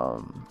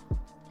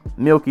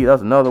 Milky,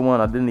 that's another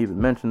one. I didn't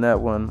even mention that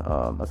one.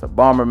 That's a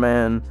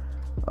Bomberman,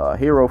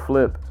 Hero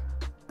Flip.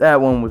 That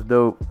one was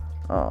dope.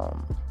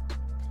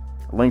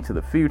 Link to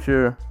the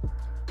Future.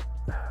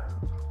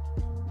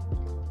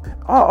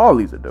 All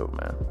these are dope,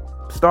 man.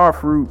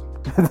 Starfruit,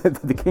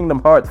 the Kingdom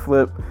Hearts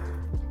flip.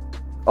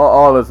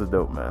 All this is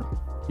dope, man.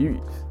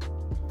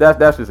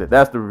 That's just it.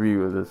 That's the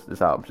review of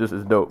this album.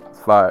 It's dope. It's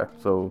fire.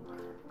 So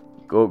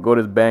go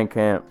to this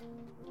Bandcamp,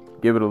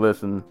 give it a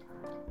listen,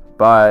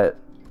 buy it,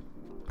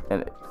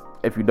 and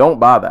if you don't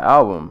buy the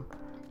album,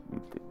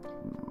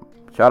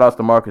 shout outs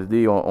to Marcus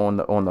D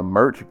on the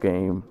merch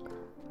game.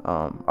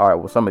 All right,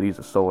 well, some of these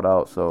are sold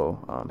out,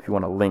 so if you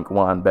want a link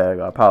wine bag,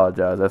 I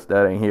apologize.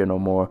 That ain't here no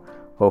more.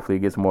 Hopefully,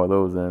 it gets more of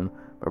those in.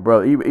 But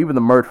bro, even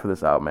the merch for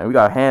this album, man, we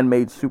got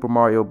handmade Super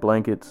Mario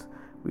blankets,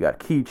 we got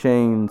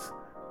keychains,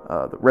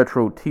 the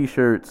retro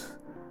T-shirts.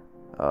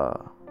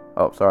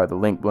 The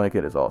Link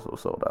blanket is also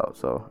sold out.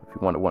 So if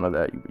you wanted one of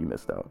that, you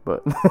missed out.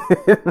 But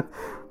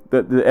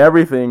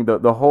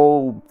the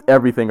whole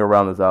everything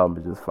around this album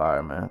is just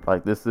fire, man.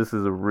 Like, this is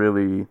a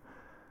really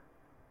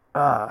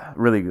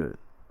good.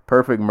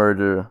 Perfect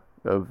merger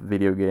of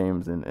video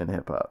games and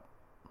hip hop.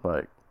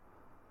 Like,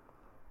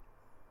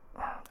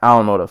 I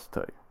don't know what else to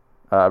tell you.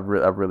 I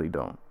really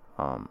don't.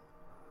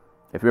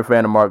 If you're a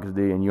fan of Marcus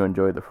D and you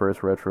enjoyed the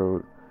first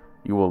Retro,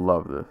 you will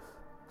love this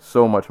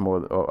so much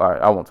more.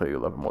 Alright, I won't tell you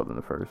love it more than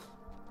the first,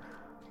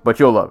 but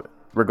you'll love it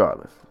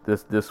regardless.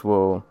 This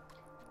will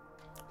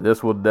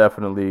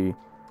definitely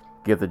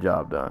get the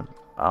job done.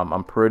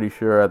 I'm pretty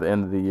sure at the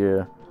end of the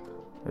year,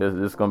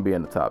 it's gonna be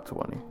in the top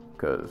 20.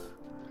 Because,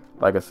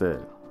 like I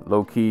said,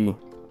 low key,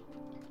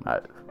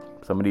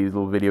 some of these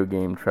little video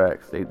game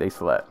tracks, they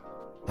slap.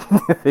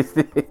 If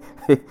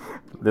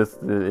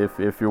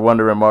you're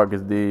wondering,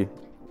 Marcus D,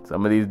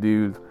 some of these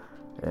dudes,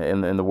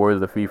 in the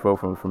words of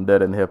FIFO from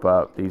Dead End Hip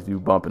Hop, these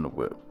dudes bumping the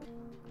whip.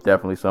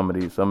 Definitely some of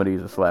these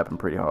are slapping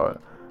pretty hard.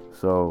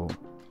 So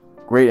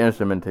great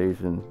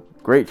instrumentation,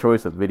 great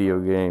choice of video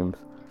games.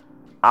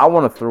 I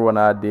want to throw an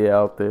idea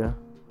out there,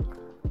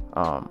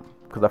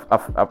 because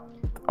I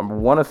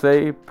want to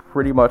say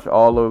pretty much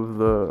all of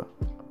the.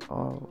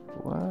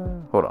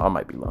 Hold on, I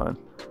might be lying.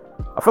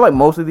 I feel like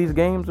most of these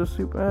games are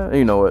super.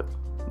 You know what?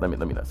 Let me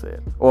not say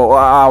it. Well,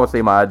 I would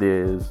say my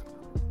idea is,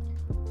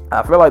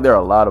 I feel like there are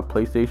a lot of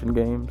PlayStation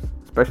games,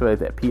 especially at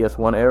that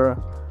PS1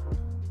 era,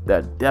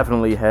 that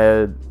definitely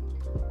had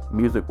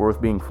music worth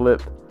being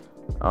flipped.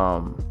 So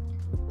I'm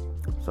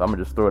gonna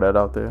just throw that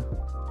out there.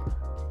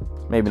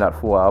 Maybe not a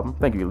full album.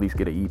 I think you at least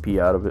get an EP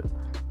out of it.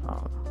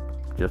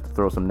 Just to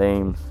throw some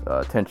names,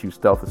 Tenchu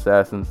Stealth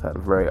Assassins had a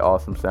very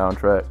awesome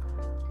soundtrack,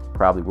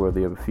 probably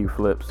worthy of a few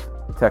flips.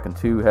 Tekken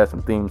 2 had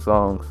some theme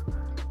songs,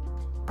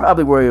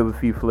 probably worthy of a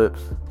few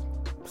flips.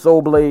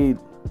 Soul Blade,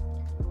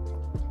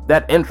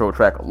 that intro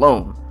track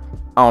alone,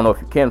 I don't know if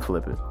you can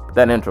flip it, but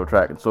that intro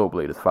track in Soul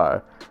Blade is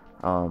fire.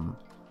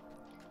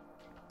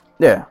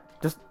 Yeah,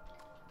 just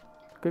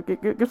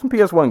give some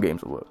PS1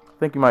 games a look. I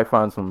think you might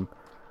find some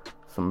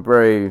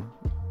very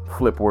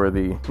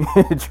flip-worthy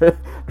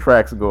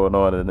tracks going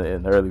on in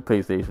the early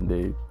PlayStation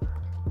days.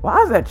 Why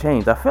has that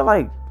changed? I feel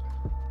like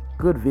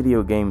good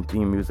video game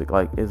theme music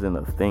isn't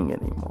a thing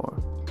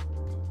anymore.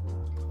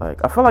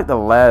 I feel like the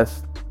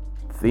last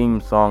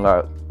theme song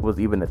I was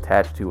even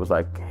attached to was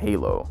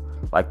Halo.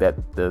 That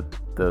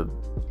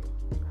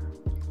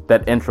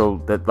intro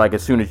that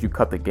as soon as you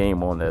cut the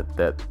game on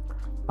that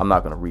I'm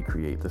not gonna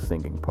recreate the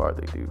singing part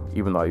they do,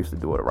 even though I used to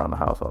do it around the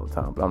house all the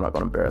time, but I'm not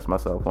gonna embarrass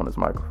myself on this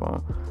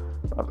microphone.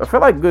 I feel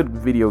like good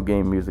video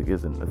game music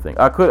isn't a thing.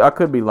 I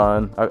could be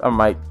lying.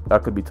 I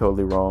could be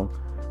totally wrong.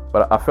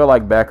 But I feel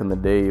like back in the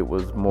day it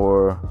was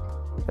more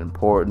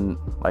important.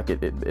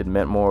 It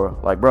meant more.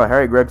 Bro,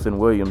 Harry Gregson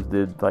Williams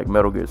did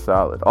Metal Gear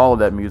Solid. All of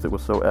that music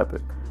was so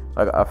epic.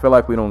 I feel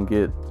like we don't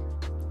get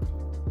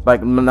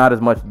not as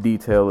much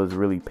detail is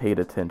really paid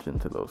attention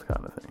to those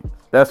kind of things.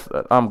 That's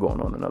I'm going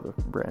on another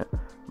rant,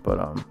 but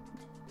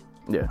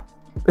yeah.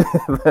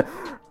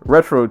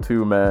 Retro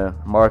 2, man.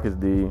 Marcus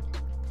D.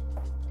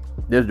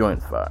 This joint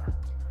is fire.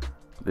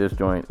 This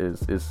joint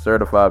is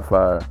certified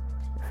fire.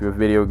 If you're a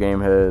video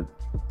game head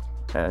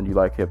and you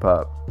like hip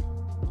hop,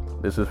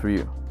 this is for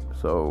you.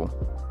 So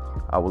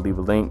I will leave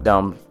a link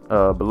down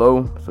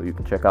below so you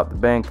can check out the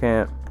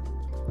Bandcamp,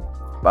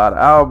 buy the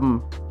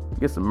album,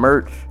 get some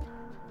merch,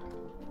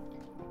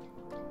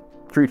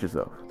 treat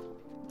yourself,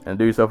 and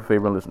do yourself a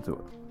favor and listen to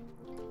it.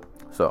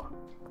 So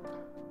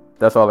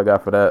that's all I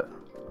got for that.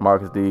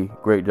 Marcus D,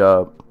 great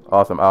job,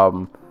 awesome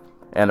album.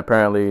 And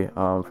apparently,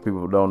 for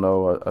people who don't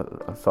know,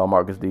 I saw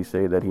Marcus D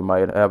say that he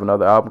might have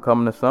another album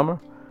coming this summer.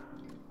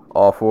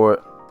 All for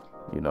it,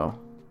 you know.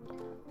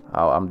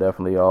 I'm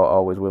definitely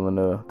always willing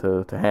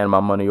to hand my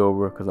money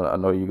over, because I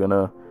know you're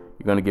gonna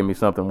give me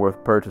something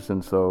worth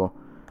purchasing. So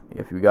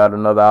if you got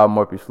another album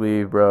up your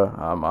sleeve, bro,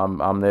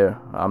 I'm there.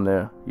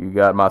 You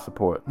got my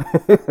support.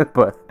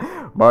 But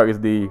Marcus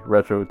D,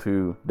 Retro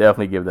 2,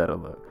 definitely give that a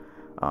look.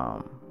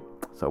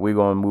 So we're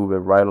gonna move it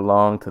right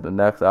along to the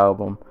next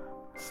album,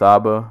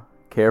 Saba,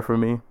 Care For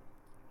Me.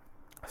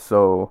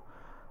 So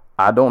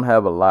I don't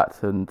have a lot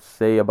to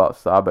say about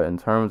Saba in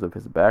terms of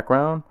his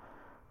background,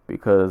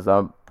 because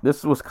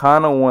this was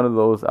kind of one of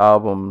those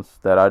albums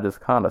that I just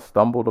kind of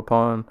stumbled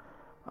upon.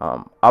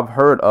 I've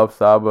heard of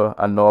Saba.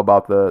 I know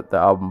about the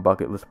album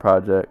Bucket List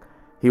Project.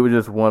 He was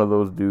just one of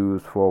those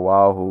dudes for a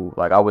while who,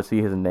 I would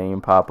see his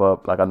name pop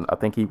up. I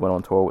think he went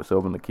on tour with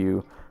Sylvan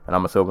LaCue, and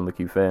I'm a Sylvan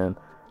LaCue fan.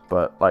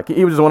 But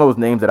he was just one of those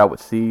names that I would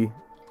see,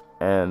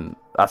 and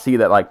I see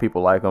that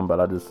people like him, but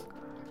I just,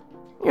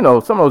 some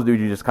of those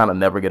dudes you just kind of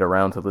never get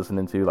around to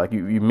listening to.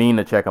 You mean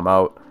to check them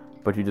out,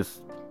 but you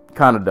just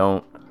kind of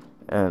don't.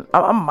 And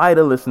I might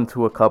have listened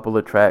to a couple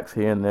of tracks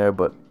here and there,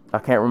 but I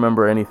can't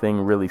remember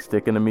anything really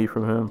sticking to me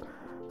from him.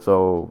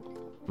 So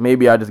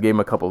maybe I just gave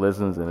him a couple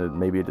listens and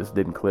maybe it just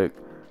didn't click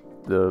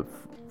the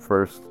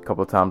first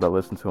couple of times I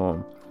listened to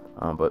him.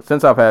 But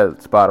since I've had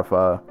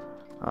Spotify,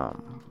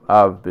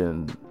 I've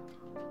been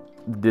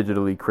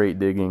digitally crate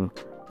digging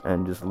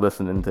and just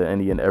listening to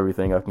any and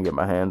everything I can get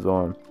my hands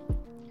on.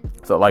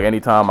 So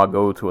anytime I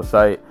go to a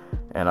site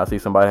and I see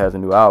somebody has a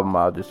new album,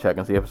 I'll just check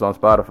and see if it's on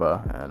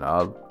Spotify, and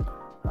I'll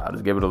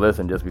just give it a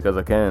listen just because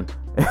I can.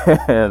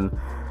 And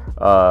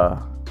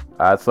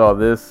I saw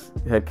this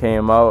had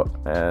came out,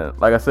 and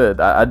like I said,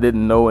 I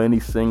didn't know any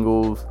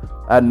singles.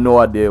 I had no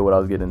idea what I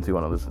was getting into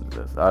when I listened to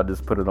this. I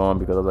just put it on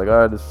because I was like, all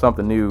right, this is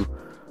something new.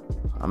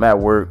 I'm at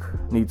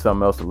work, need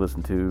something else to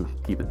listen to,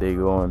 keep the day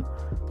going.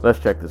 Let's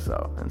check this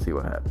out and see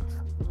what happens.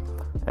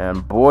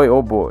 And boy,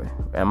 oh boy,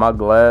 am I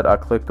glad I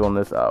clicked on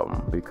this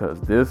album, because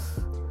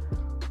this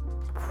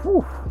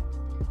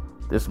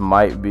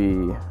might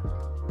be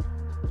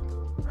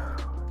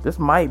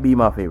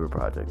my favorite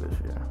project this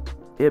year.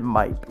 It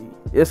might be.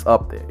 It's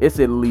up there. It's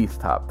at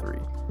least top 3.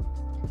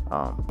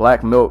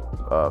 Black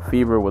Milk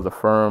Fever was a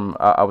firm,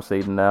 I would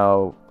say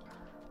now,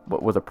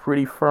 but was a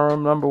pretty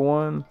firm number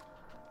one.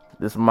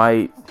 This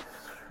might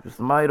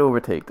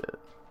overtake that.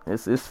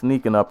 It's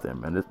sneaking up there,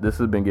 man. This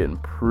has been getting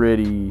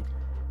pretty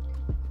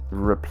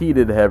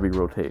repeated heavy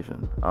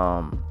rotation.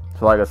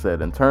 So like I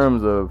said, in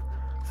terms of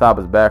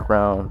Saba's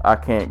background, I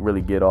can't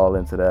really get all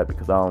into that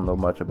because I don't know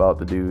much about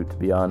the dude, to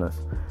be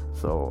honest.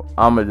 So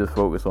I'm gonna just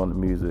focus on the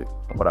music,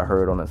 what I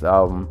heard on this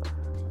album,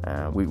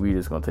 and we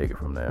just gonna take it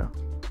from there.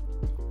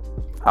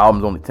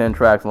 Album's only 10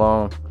 tracks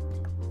long.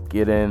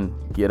 Get in,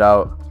 get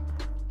out.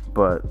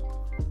 But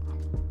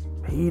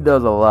he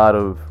does a lot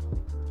of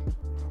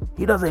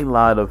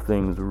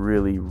things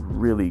really,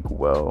 really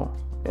well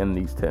in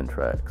these 10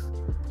 tracks.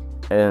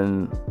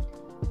 And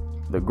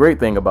the great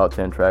thing about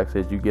 10 tracks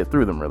is you get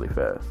through them really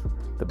fast.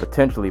 The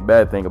potentially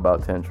bad thing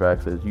about 10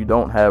 tracks is you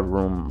don't have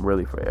room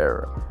really for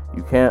error.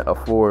 You can't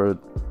afford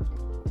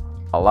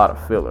a lot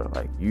of filler.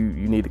 Like you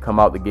need to come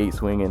out the gate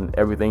swinging.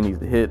 Everything needs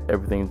to hit.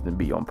 Everything needs to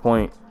be on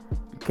point.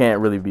 You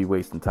can't really be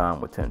wasting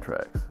time with 10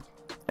 tracks.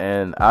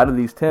 And out of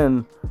these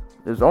 10,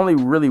 there's only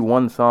really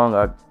one song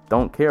I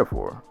don't care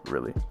for,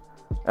 really.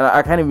 And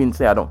I can't even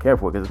say I don't care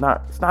for it because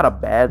it's not a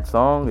bad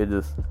song. It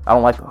just, I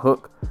don't like the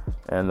hook.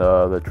 And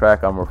the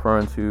track I'm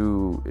referring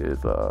to is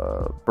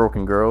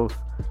Broken Girls.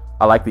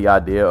 I like the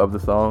idea of the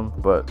song,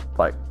 but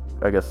like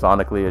I guess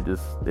sonically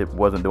it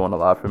wasn't doing a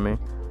lot for me.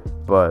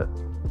 But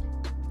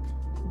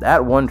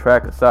that one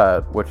track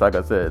aside, which like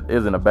I said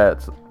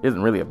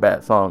isn't really a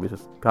bad song, it's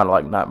just kind of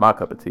like not my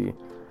cup of tea.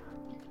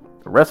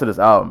 The rest of this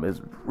album is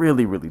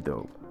really, really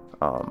dope.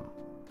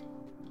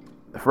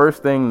 The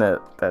first thing that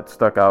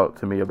stuck out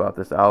to me about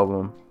this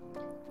album,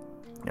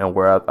 and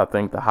where I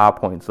think the high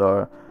points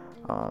are,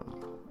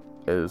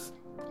 is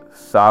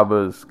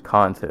Saba's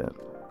content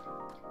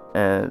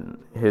and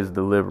his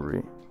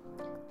delivery.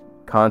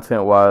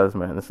 Content wise,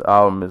 man, this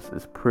album is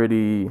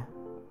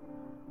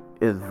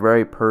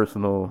very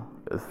personal.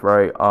 It's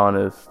very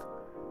honest.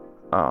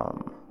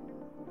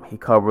 He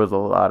covers a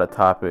lot of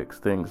topics,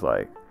 things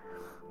like,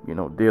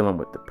 dealing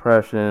with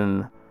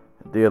depression,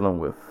 dealing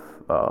with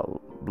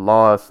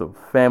loss of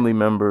family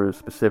members,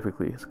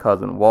 specifically his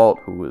cousin Walt,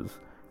 who is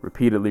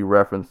repeatedly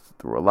referenced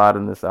through a lot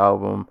in this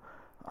album.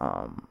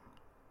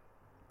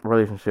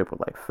 Relationship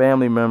with like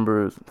family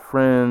members and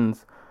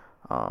friends,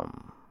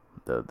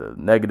 the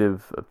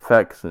negative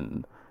effects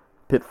and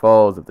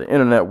pitfalls of the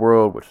internet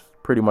world, which is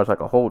pretty much like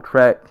a whole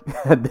track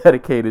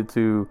dedicated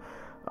to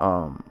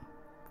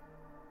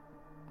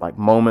like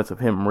moments of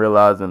him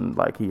realizing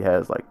like he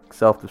has like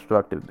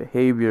self-destructive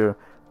behavior.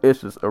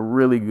 It's just a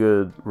really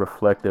good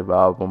reflective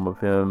album of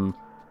him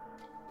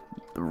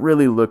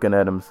really looking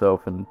at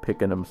himself and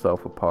picking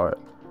himself apart.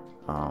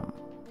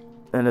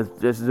 And it's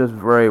just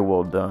very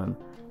well done.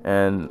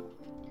 And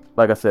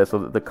like I said, so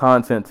the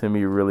content to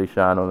me really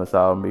shine on this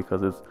album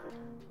because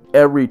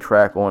every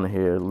track on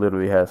here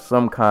literally has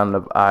some kind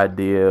of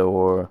idea,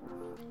 or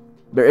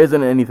there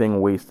isn't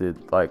anything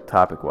wasted like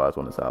topic wise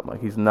on this album.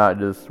 Like he's not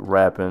just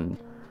rapping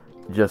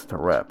just to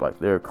rap. Like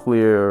there are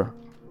clear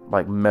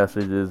like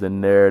messages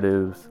and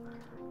narratives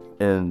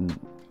and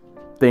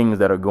things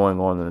that are going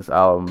on in this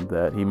album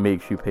that he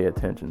makes you pay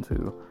attention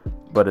to,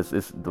 but it's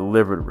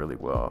delivered really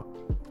well.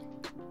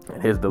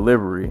 And his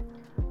delivery,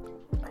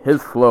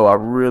 his flow, I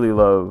really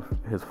love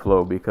his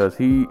flow because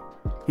he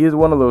is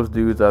one of those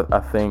dudes I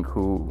think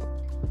who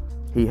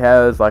he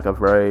has like a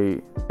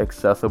very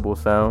accessible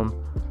sound.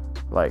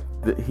 Like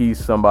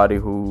he's somebody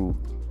who,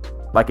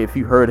 like if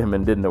you heard him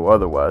and didn't know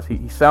otherwise,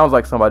 he sounds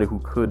like somebody who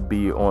could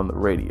be on the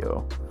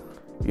radio.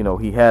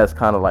 He has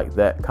kind of like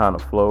that kind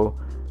of flow,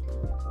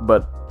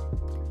 but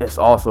it's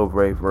also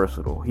very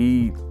versatile.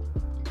 He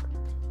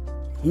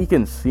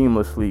can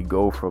seamlessly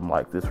go from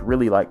like this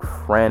really like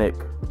frantic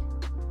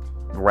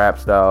rap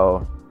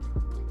style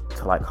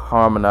to like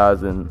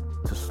harmonizing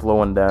to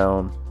slowing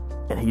down,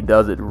 and he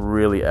does it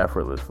really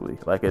effortlessly.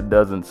 Like it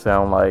doesn't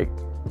sound like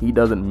he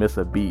doesn't miss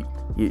a beat.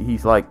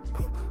 He's like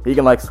he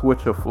can like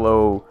switch a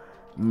flow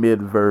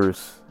mid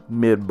verse,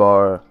 mid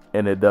bar,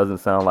 and it doesn't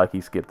sound like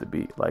he skipped a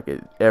beat. Like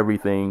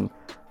everything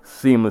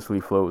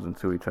seamlessly flows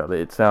into each other.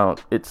 It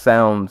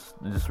sounds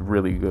just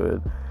really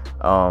good.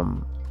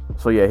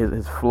 So yeah,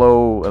 his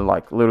flow and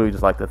like literally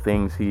just like the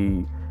things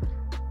he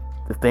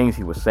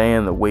was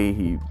saying, the way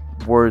he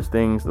words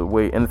things, and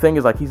the thing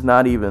is like he's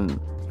not even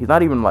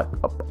like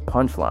a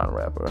punchline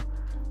rapper,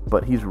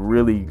 but he's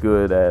really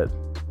good at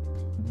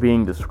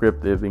being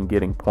descriptive and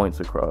getting points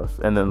across.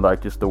 And then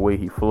like just the way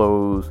he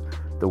flows,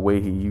 the way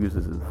he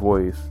uses his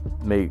voice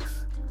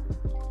makes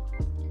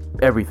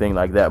everything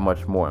like that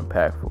much more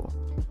impactful.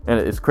 And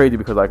it's crazy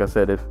because like I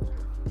said, if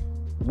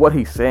what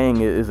he's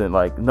saying isn't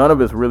like, none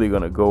of it's really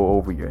gonna go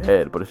over your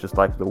head, but it's just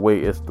like the way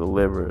it's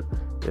delivered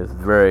is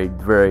very,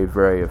 very,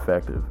 very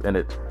effective. And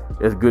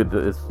it's good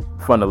it's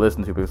fun to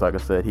listen to because like I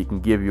said, he can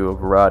give you a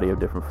variety of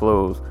different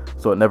flows,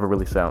 so it never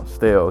really sounds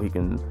stale. He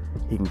can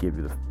give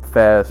you the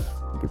fast,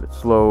 give it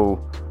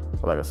slow.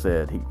 Like I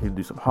said, he'll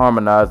do some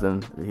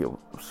harmonizing, he'll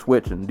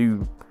switch and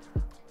do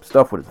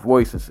stuff with his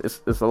voice.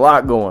 It's a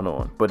lot going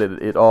on, but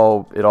it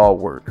all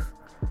works.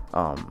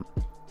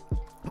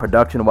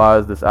 Production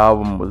wise, this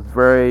album was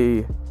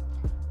very,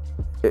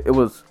 it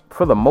was,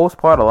 for the most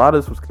part, a lot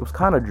of this was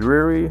kind of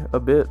dreary a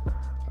bit.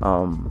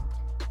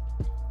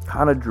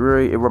 Kind of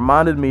dreary. It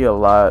reminded me a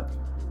lot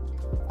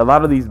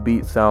of these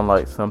beats sound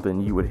like something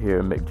you would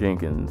hear Mick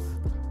Jenkins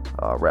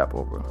rap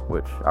over,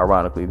 which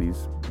ironically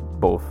these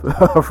both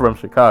are from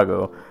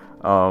Chicago.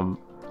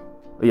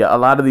 Yeah, a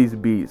lot of these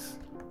beats,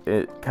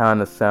 it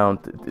kind of sound,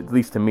 at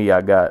least to me,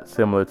 I got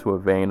similar to a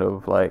vein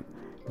of like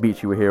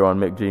beats you would hear on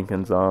Mick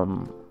Jenkins,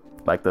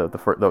 like the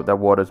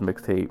Waters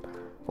mixtape,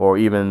 or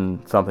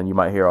even something you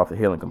might hear off the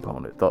Healing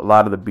Component. A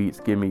lot of the beats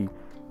give me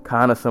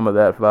kind of some of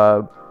that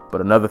vibe. But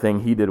another thing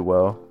he did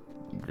well,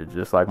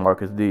 just like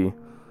Marcus D,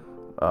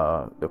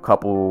 a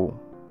couple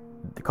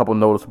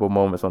noticeable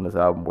moments on this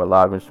album where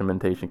live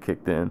instrumentation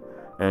kicked in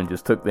and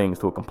just took things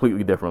to a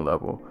completely different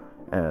level.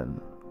 And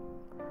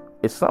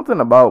it's something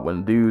about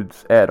when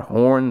dudes add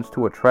horns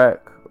to a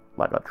track,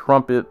 like a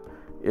trumpet.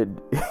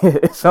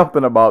 It's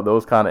something about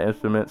those kind of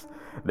instruments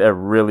that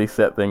really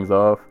set things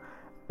off.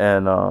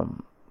 And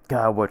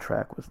God, what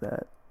track was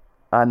that?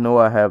 I know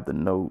I have the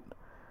note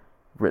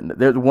written.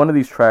 There's one of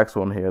these tracks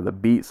on here, the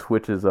beat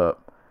switches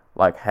up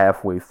like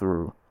halfway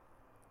through,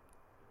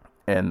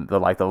 and the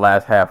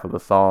last half of the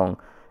song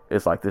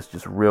is like this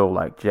just real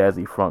like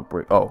jazzy funk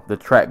break. Oh, the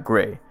track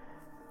Gray,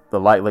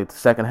 the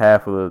second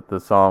half of the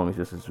song is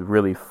just this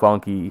really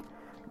funky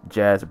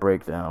jazz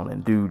breakdown,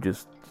 and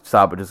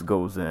Saba just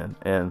goes in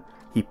and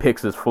he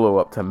picks his flow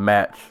up to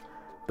match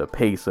the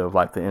pace of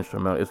like the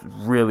instrumental. It's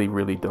really,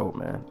 really dope,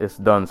 man. It's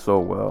done so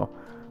well.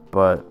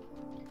 But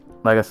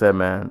like I said,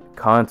 man,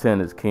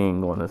 content is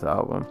king on this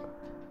album.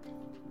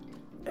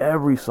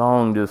 Every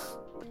song just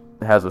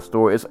has a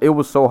story. It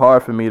was so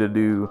hard for me to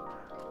do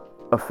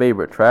a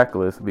favorite track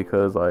list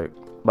because like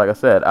I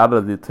said, out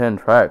of the 10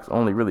 tracks,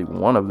 only really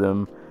one of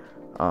them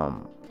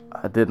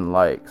I didn't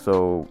like.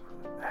 So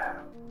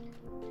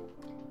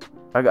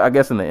I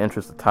guess in the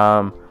interest of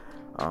time,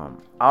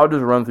 I'll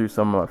just run through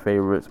some of my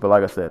favorites. But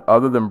like I said,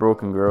 other than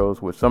Broken Girls,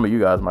 which some of you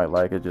guys might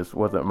like, it just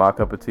wasn't my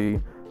cup of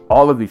tea.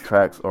 All of these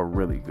tracks are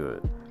really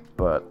good.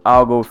 But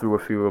I'll go through a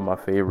few of my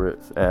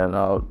favorites, and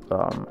I'll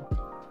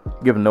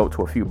give a note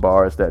to a few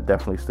bars that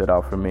definitely stood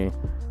out for me.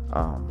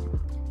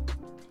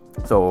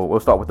 So we'll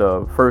start with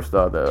the first,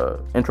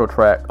 the intro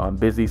track on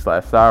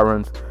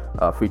Busy/Sirens,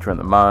 featuring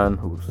The Mind,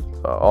 who's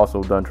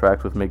also done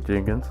tracks with Mick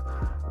Jenkins.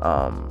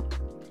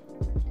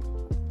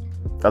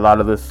 A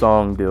lot of this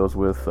song deals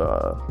with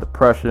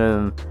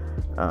depression,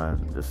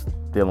 just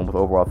dealing with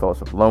overall thoughts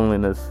of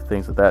loneliness,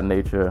 things of that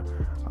nature.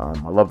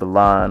 I love the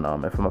line,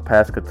 if my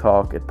past could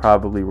talk, it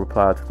probably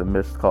replied to the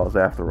missed calls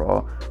after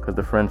all, because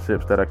the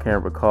friendships that I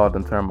can't recall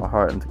done turn my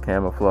heart into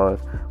camouflage,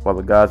 while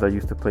the guys I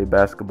used to play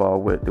basketball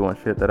with doing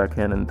shit that I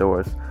can't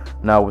endorse.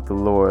 Now with the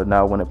Lord,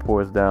 now when it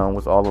pours down,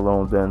 was all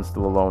alone then,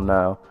 still alone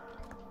now.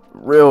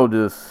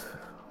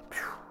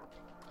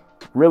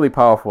 Really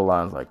powerful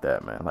lines like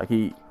that, man. Like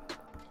he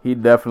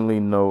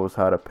definitely knows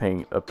how to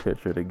paint a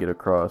picture to get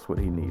across what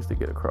he needs to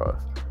get across.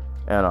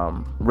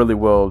 And really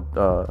well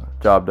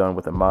job done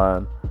with The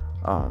Mind.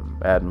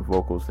 Adding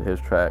vocals to his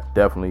track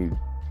definitely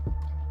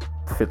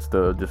fits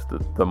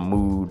the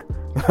mood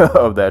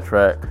of that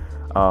track.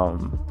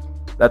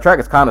 That track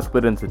is kind of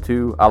split into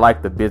two. I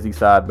like the Busy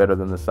side better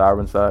than the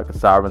Siren side, because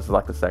Sirens is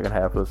like the second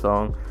half of the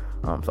song.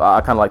 So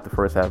I kind of like the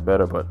first half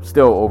better, but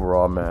still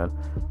overall, man,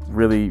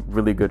 really,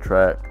 really good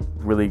track,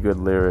 really good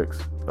lyrics.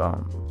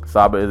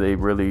 Saba is a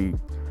really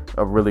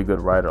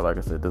good writer. Like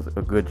I said, does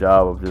a good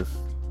job of just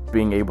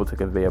being able to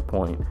convey a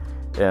point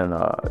and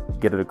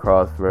get it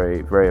across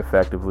very, very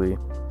effectively.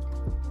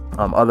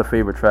 Other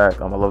favorite track,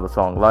 I love the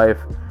song Life,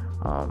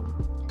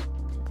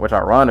 which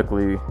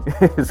ironically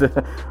is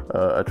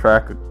a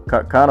track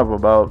kind of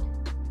about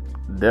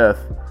death,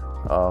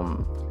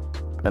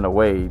 in a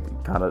way.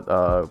 Kind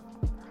of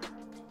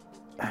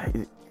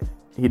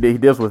he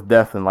deals with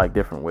death in like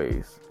different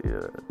ways.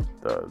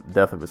 The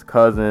death of his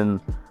cousin,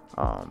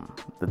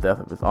 the death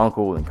of his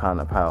uncle, and kind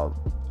of how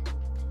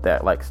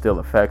that like still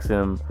affects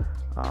him.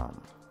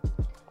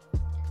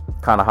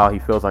 Kind of how he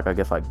feels like, I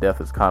guess, like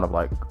death is kind of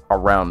like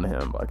around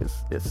him, like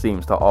it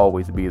seems to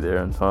always be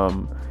there in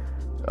some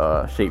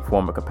shape,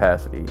 form, or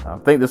capacity. I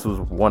think this was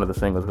one of the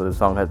singles, because the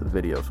song has a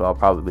video, so I'll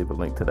probably leave a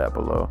link to that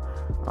below.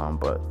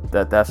 But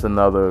that's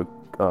another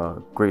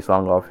great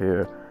song off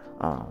here.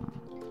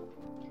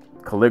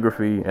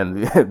 Calligraphy,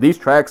 and these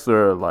tracks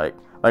are like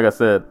I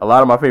said, a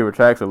lot of my favorite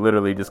tracks are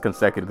literally just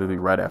consecutively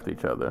right after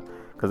each other,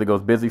 because it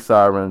goes Busy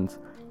Sirens,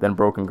 then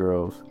Broken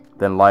Girls,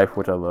 then Life,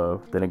 which I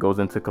love, then it goes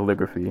into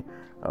Calligraphy,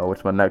 which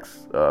is my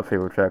next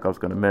favorite track I was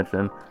going to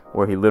mention,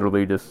 where he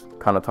literally just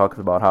kind of talks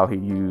about how he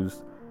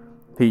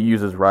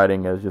uses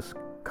writing as just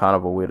kind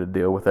of a way to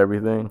deal with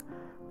everything.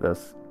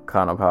 That's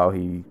kind of how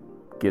he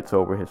gets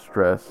over his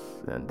stress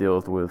and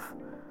deals with,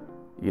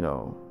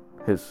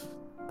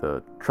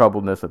 the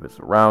troubledness of his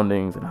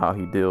surroundings, and how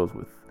he deals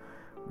with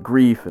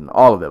grief and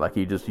all of it. Like,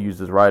 he just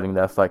uses writing.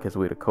 That's like his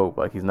way to cope.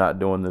 Like, he's not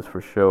doing this for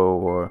show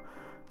or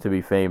to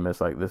be famous.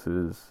 Like, this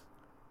is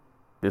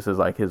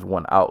like his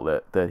one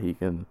outlet that he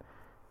can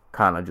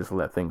kind of just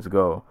let things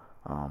go.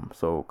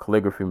 So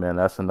Calligraphy, man,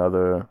 that's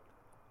another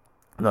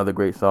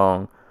great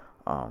song.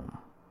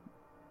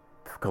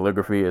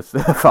 Calligraphy is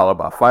followed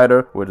by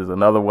Fighter, which is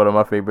another one of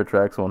my favorite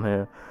tracks on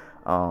here.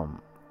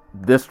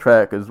 This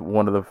track is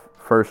one of the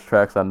first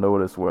tracks I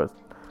noticed where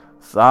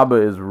Saba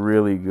is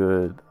really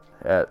good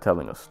at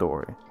telling a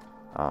story.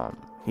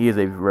 He is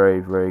a very,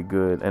 very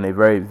good and a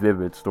very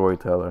vivid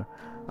storyteller.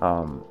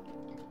 And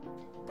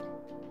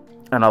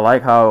I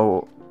like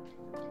how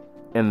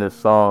in this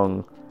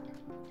song,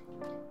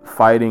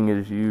 fighting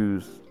is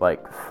used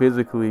like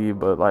physically,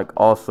 but like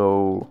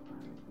also,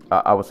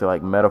 I would say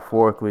like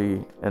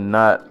metaphorically, and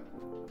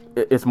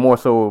it's more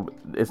so,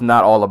 it's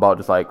not all about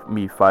just like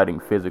me fighting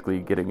physically,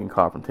 getting in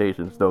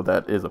confrontations, though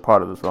that is a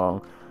part of the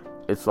song.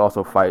 It's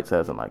also fights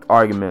as in like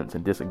arguments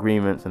and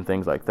disagreements and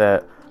things like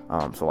that.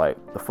 So like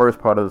the first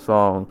part of the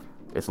song,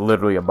 it's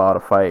literally about a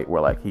fight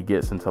where like he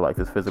gets into like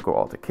this physical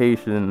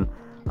altercation.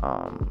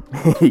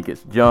 He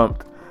gets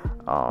jumped.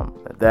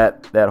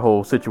 That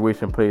whole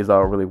situation plays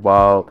out really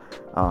wild.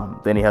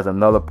 Then he has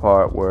another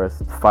part where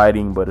it's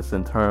fighting, but it's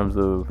in terms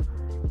of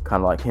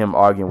kind of like him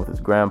arguing with his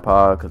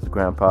grandpa, because his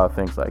grandpa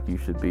thinks like you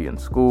should be in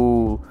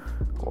school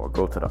or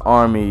go to the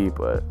army,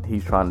 but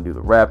he's trying to do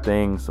the rap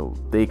thing. So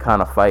they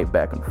kind of fight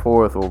back and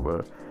forth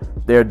over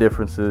their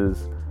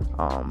differences.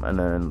 And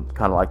then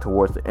kind of like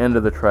towards the end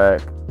of the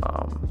track,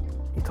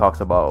 he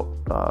talks about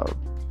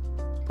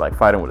like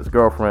fighting with his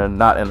girlfriend,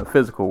 not in a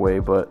physical way,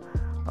 but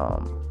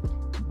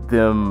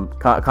them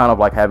kind of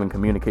like having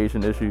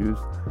communication issues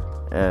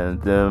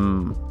and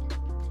them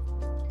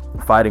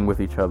fighting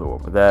with each other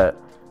over that.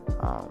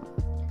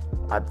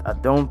 I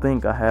don't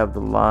think I have the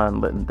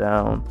line written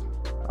down,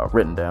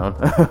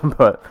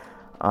 but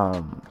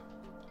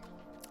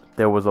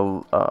there was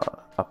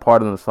a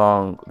part in the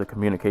song, the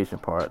communication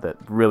part, that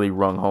really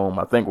rung home.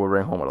 I think will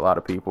ring home with a lot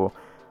of people,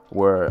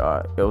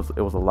 where it was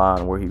a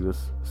line where he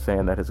was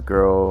saying that his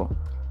girl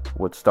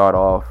would start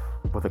off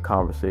with a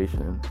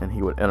conversation and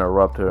he would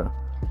interrupt her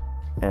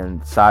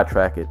and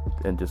sidetrack it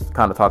and just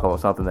kind of talk about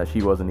something that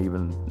she wasn't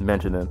even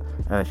mentioning,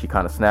 and she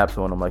kind of snaps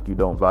on him like, you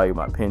don't value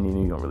my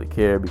opinion, you don't really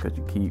care because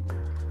you keep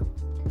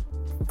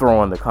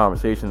throwing the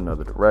conversation in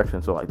another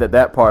direction. So like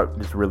that part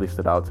just really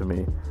stood out to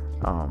me.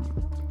 And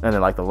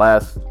then like the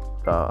last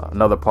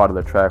another part of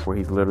the track where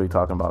he's literally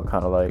talking about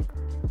kind of like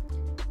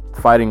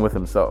fighting with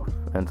himself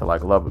and to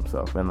like love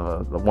himself. And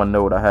the one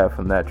note I have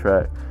from that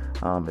track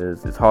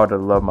is, it's hard to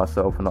love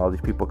myself and all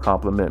these people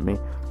compliment me.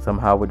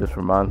 Somehow it just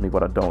reminds me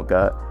what I don't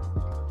got.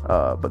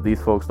 But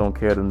these folks don't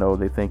care to know.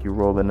 They think you're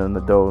rolling in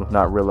the dough,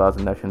 not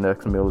realizing that your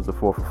next meal is a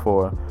 4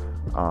 for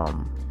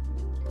 $4.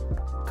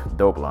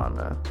 Dope line,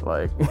 man.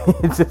 Like,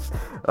 it's just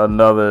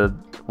another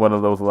one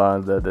of those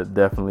lines that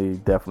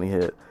definitely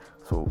hit.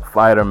 So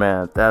Fighter,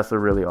 man, that's a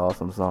really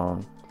awesome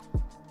song.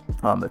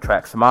 The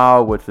track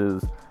Smile, which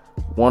is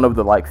one of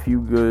the like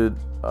few good,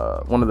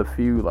 one of the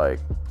few like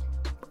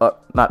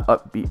not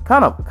upbeat,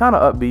 kind of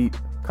upbeat,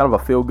 kind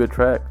of a feel good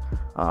track.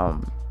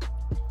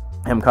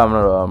 Him kind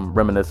of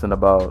reminiscing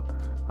about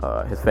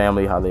his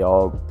family, how they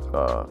all,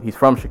 he's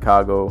from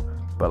Chicago,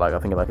 but like I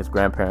think like his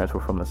grandparents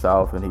were from the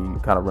South, and he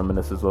kind of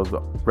reminisces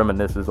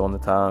on the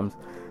times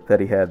that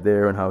he had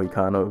there and how he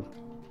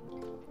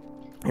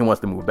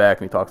wants to move back,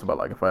 and he talks about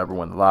like, if I ever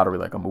win the lottery,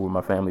 like I'm moving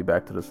my family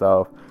back to the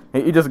South.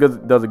 He just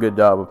does a good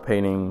job of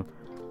painting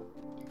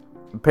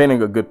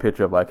a good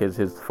picture of like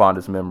his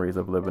fondest memories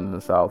of living in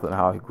the South and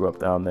how he grew up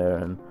down there,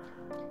 and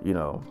you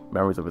know,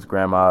 memories of his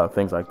grandma,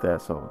 things like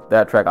that. So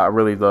that track I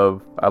really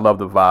love. I love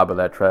the vibe of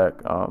that track.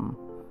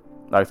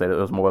 Like I said, it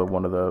was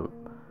one of the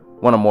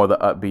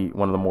upbeat,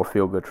 one of the more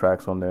feel good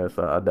tracks on there.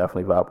 So I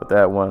definitely vibe with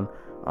that one.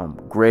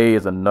 Gray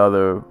is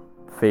another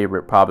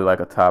favorite, probably like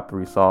a top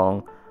 3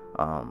 song.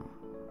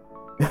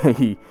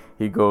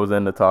 He goes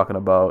into talking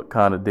about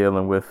kind of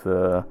dealing with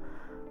the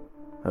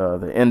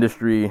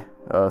industry,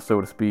 so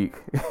to speak.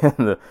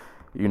 And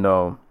you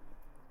know,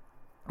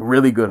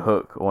 really good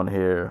hook on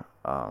here.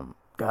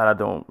 God, I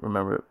don't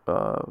remember it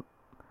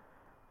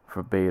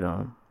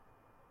verbatim.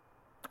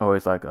 Oh,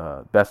 it's like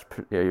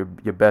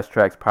your best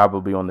track's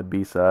probably on the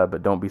B side,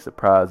 but don't be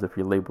surprised if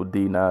your label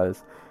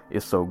denies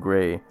it's so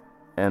gray.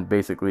 And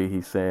basically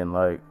he's saying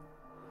like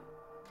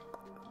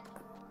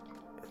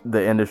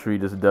the industry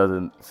just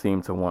doesn't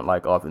seem to want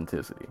like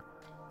authenticity.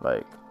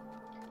 Like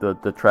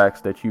the tracks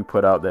that you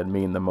put out that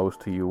mean the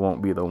most to you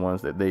won't be the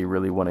ones that they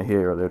really want to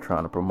hear or they're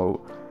trying to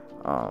promote.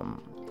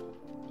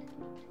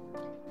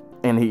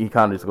 And he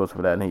kind of just goes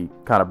for that, and he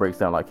kind of breaks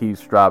down like he's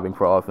striving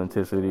for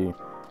authenticity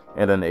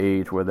in an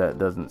age where that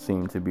doesn't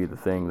seem to be the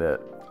thing that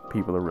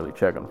people are really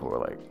checking for.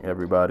 Like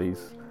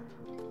everybody's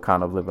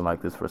kind of living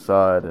like this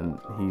facade, and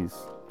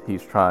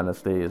he's trying to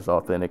stay as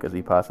authentic as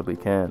he possibly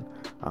can.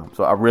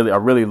 So I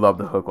really love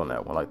the hook on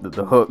that one. Like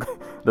the hook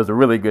does a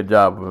really good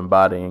job of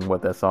embodying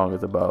what that song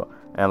is about.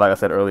 And like I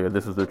said earlier,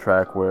 this is the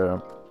track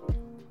where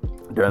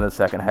during the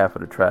second half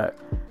of the track,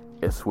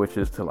 it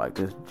switches to like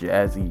this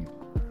jazzy,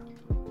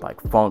 like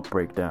funk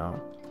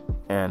breakdown,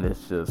 and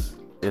it's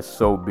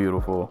so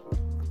beautiful.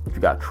 You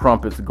got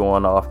trumpets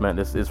going off, man.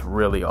 It's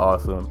really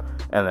awesome.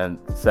 And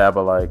then Saba,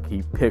 like,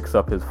 he picks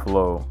up his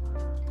flow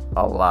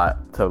a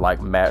lot to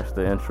like match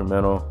the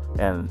instrumental,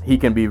 and he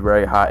can be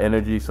very high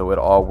energy, so it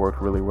all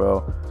worked really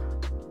well.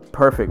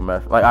 Perfect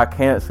mesh. Like, I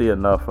can't say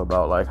enough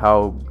about like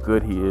how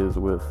good he is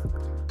with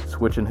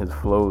switching his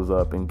flows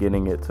up and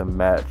getting it to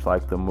match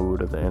like the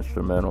mood of the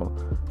instrumental,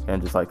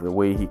 and just like the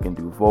way he can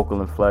do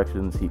vocal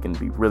inflections. He can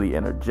be really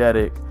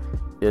energetic.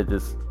 It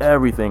just,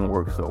 everything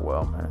works so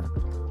well, man.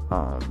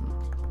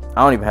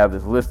 I don't even have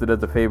this listed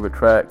as a favorite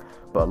track,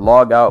 but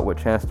Log Out with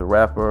Chance the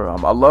Rapper. I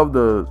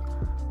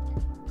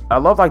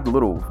love like the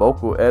little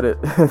vocal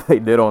edit they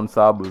did on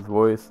Saba's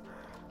voice,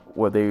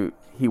 where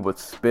he would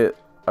spit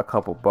a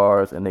couple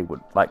bars and they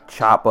would like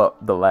chop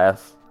up the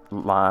last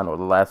line or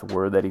the last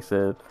word that he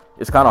said.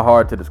 It's kind of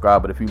hard to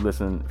describe, but if you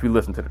listen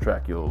to the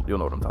track, you'll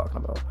know what I'm talking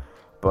about.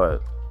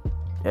 But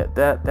yeah,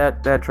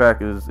 that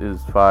track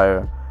is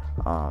fire.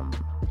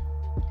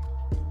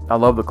 I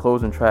love the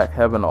closing track,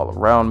 Heaven All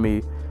Around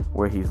Me,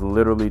 where he's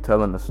literally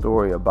telling the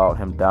story about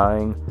him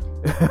dying,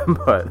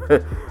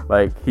 but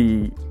like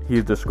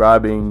he's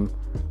describing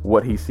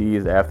what he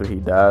sees after he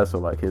dies. So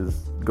like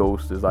his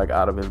ghost is like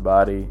out of his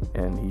body,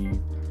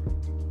 and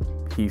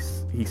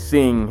he's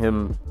seeing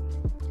him.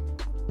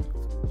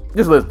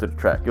 Just listen to the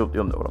track, you'll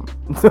know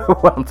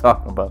what I'm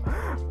talking about.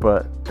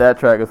 But that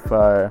track is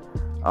fire.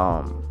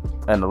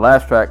 And the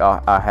last track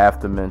I have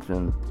to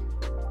mention,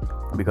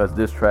 because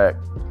this track,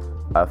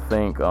 I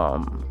think,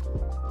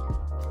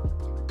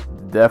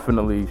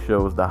 definitely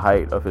shows the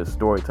height of his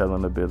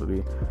storytelling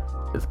ability,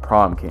 is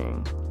Prom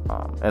King.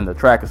 And the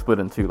track is split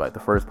in two. Like, the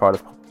first part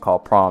is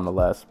called Prom, the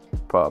last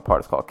part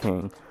is called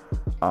King.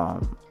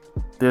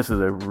 This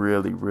is a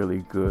really,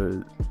 really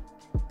good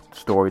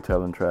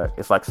storytelling track.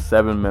 It's like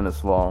 7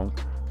 minutes long,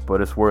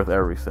 but it's worth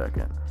every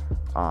second.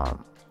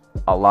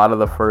 A lot of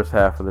the first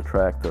half of the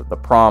track, the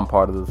prom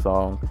part of the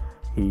song,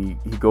 he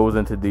goes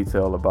into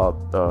detail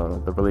about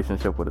the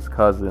relationship with his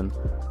cousin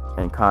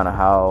and kind of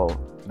how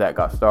that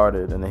got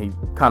started, and then he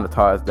kind of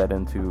ties that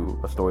into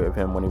a story of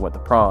him when he went to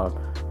prom.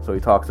 So he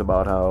talks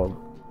about how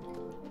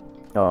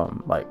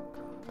like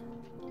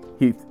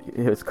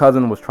his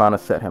cousin was trying to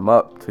set him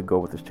up to go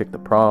with his chick to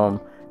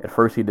prom. At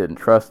first he didn't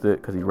trust it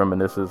because he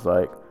reminisces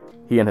like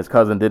he and his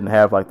cousin didn't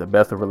have like the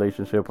best of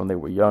relationship when they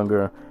were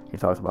younger. He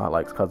talks about how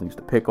like his cousin used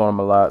to pick on him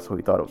a lot, so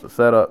he thought it was a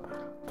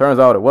setup. Turns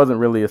out it wasn't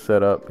really a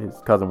setup. His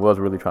cousin was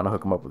really trying to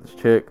hook him up with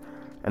his chick.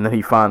 And then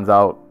he finds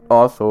out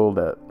also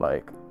that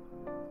like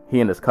he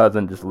and his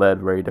cousin just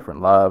led very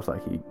different lives.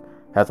 Like, he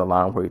has a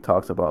line where he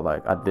talks about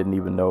like, I didn't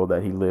even know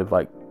that he lived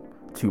like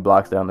 2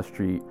 blocks down the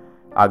street.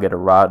 I get a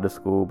ride to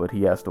school, but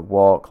he has to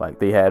walk. Like,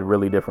 they had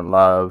really different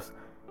lives,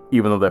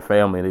 even though they're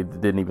family. They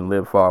didn't even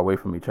live far away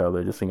from each other.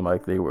 It just seemed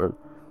like they were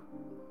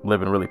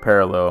living really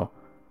parallel,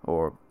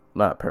 or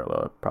not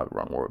parallel, probably the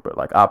wrong word, but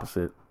like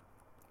opposite.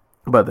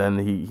 But then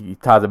he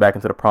ties it back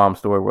into the prom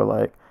story where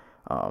like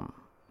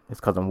his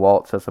cousin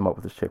Walt sets him up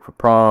with his chick for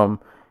prom.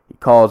 He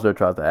calls her,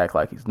 tries to act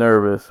like he's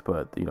nervous,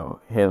 but you know,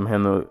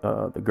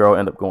 the girl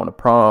end up going to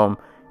prom.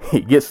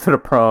 He gets to the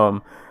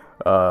prom.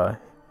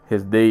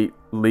 His date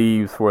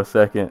leaves for a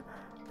second,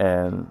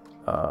 and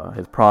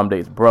his prom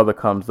date's brother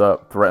comes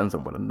up, threatens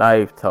him with a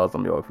knife, tells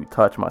him, yo, if you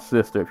touch my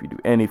sister, if you do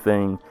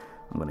anything,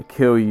 I'm gonna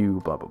kill you,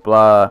 blah blah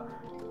blah.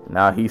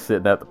 Now he's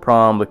sitting at the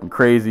prom looking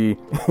crazy.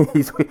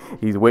 he's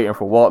waiting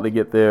for Walt to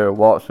get there.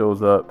 Walt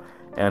shows up,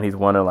 and he's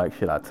wondering like,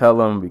 should I tell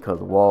him, because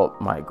Walt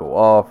might go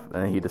off,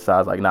 and he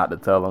decides like not to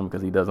tell him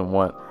because he doesn't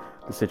want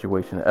the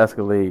situation to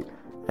escalate.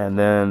 And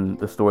then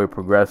the story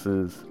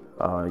progresses.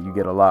 You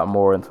get a lot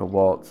more into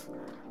Walt's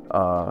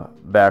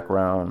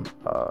background.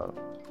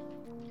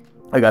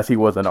 I guess he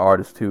was an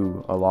artist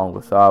too, along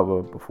with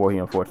Saba, before he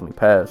unfortunately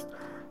passed.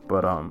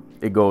 But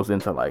it goes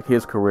into like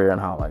his career and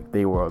how like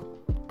they were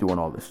doing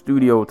all the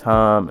studio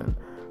time, and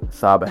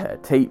Saba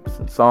had tapes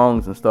and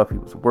songs and stuff he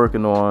was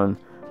working on.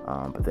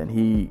 But then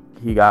he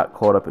got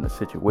caught up in a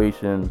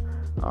situation,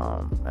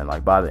 and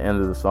like by the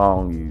end of the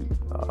song,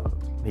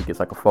 he gets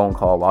like a phone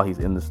call while he's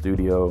in the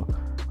studio,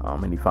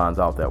 and he finds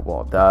out that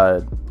Walt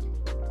died.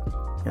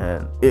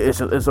 And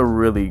it's a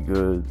really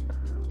good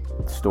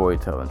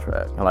storytelling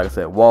track. And like I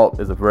said, Walt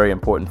is a very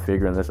important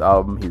figure in this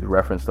album. He's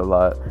referenced a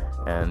lot,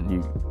 and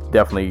you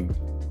definitely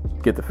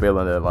get the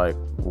feeling that like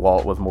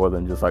Walt was more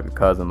than just like a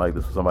cousin. Like,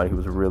 this was somebody he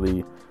was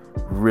really,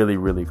 really,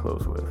 really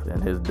close with,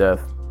 and his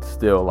death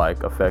still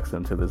like affects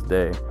him to this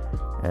day,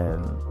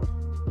 and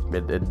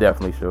it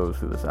definitely shows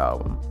through this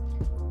album.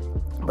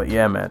 But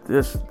yeah, man,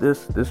 this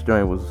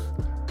joint was,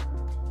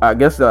 I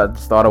guess I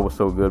just thought it was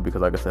so good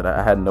because, like I said,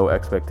 I had no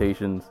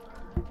expectations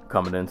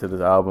coming into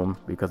this album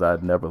because I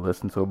had never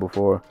listened to it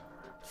before.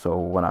 So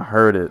when I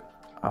heard it,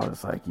 I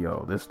was like,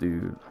 yo, this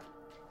dude's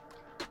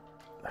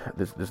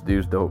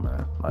dope,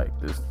 man. Like,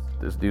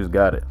 this dude's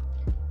got it.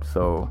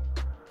 So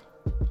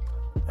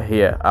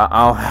yeah,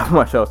 I don't have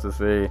much else to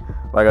say.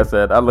 Like I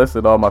said, I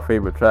listed all my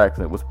favorite tracks,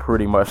 and it was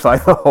pretty much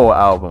like the whole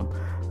album.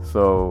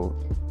 So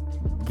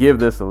give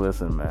this a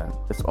listen, man.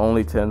 It's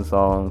only 10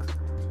 songs.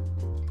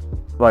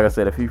 Like I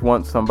said, if you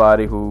want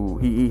somebody who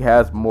he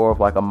has more of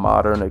like a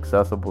modern,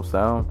 accessible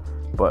sound,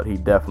 but he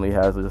definitely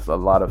has just a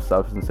lot of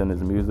substance in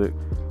his music.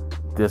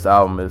 This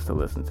album is to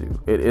listen to.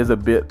 It is a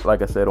bit,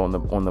 like I said, on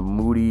the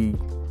moody,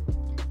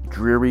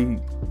 dreary,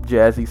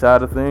 jazzy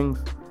side of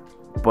things,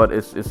 but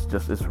it's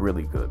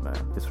really good,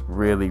 man. It's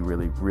really,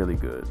 really, really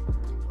good.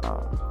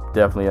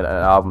 Definitely an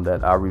album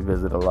that I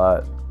revisit a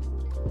lot.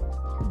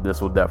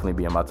 This will definitely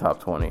be in my top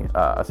 20.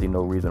 I see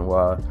no reason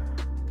why.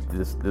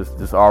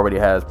 This already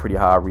has pretty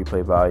high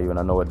replay value, and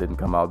I know it didn't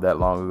come out that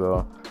long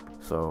ago.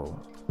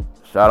 So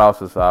shout out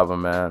to this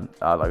album, man.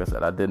 Like I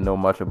said, I didn't know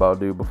much about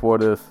dude before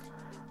this,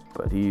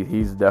 but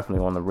he's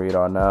definitely on the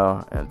radar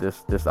now, and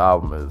this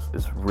album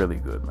is really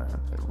good, man.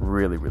 It's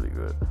really, really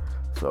good.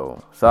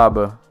 So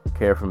Saba,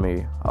 Care For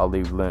Me, I'll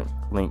leave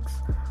links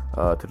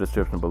to the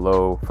description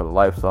below for the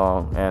Life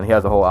song, and he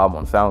has a whole album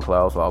on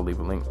SoundCloud, so I'll leave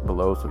a link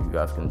below so you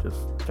guys can just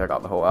check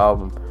out the whole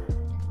album.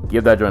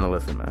 Give that joint a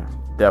listen, man.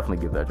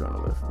 Definitely give that joint a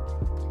listen.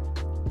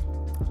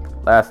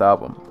 Last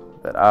album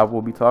that I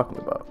will be talking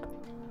about,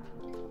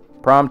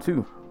 Prime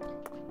 2,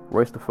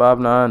 Royce da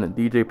 5'9" and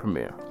DJ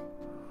Premier.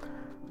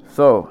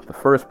 So the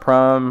first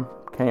Prime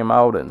came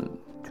out in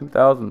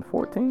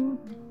 2014,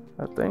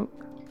 I think,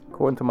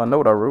 according to my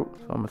note I wrote.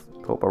 So I'm gonna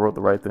hope I wrote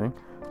the right thing.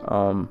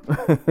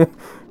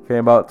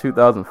 Came out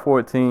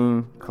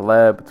 2014,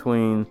 collab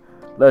between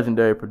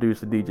legendary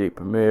producer DJ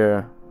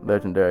Premier,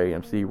 legendary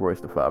MC Royce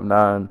da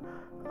 5'9".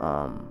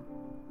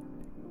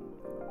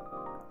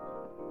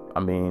 I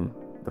mean,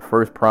 the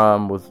first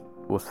Prime was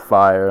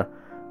fire.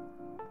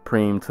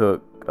 Preem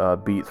took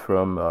beats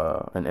from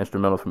an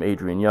instrumental from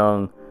Adrian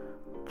Young,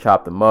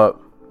 chopped them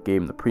up,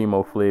 gave him the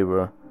Primo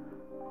flavor.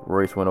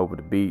 Royce went over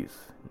the beats,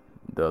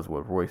 does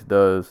what Royce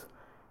does.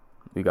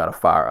 We got a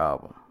fire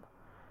album.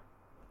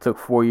 Took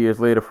 4 years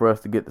later for us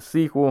to get the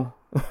sequel,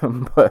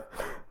 but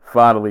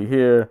finally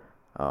here.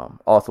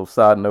 Also,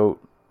 side note,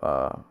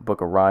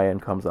 Book of Ryan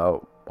comes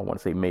out, I want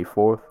to say May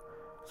 4th.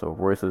 So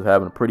Royce is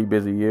having a pretty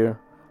busy year.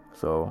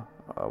 So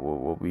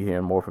we'll be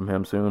hearing more from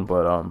him soon.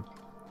 But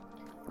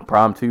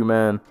Prime 2,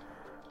 man,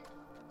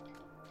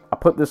 I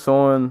put this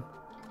on,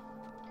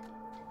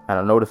 and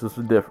I noticed this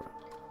was different.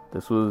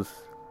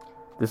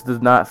 This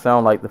does not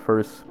sound like the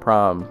first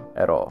Prime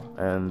at all.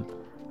 And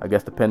I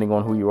guess depending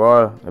on who you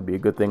are, it'd be a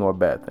good thing or a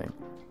bad thing.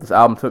 This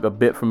album took a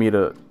bit for me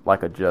to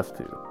like adjust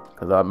to,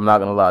 because I'm not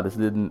gonna lie, this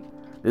didn't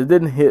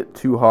hit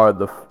too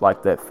hard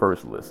like that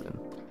first listen.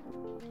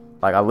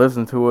 Like, I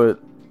listened to it,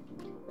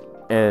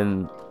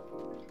 and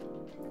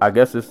I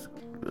guess this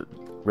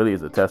really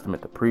is a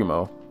testament to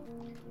Primo.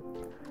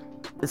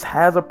 This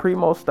has a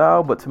Primo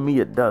style, but to me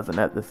it doesn't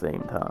at the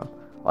same time.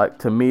 Like,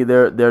 to me,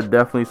 there are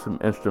definitely some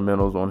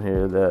instrumentals on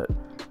here that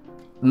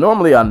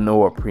normally I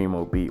know a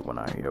Primo beat when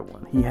I hear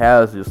one. He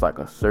has just like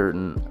a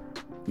certain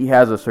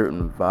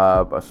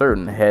vibe, a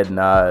certain head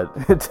nod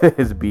to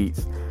his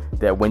beats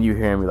that when you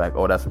hear him, you're like,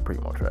 oh, that's a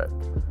Primo track.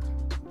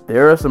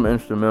 There are some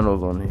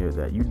instrumentals on here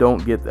that you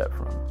don't get that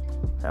from.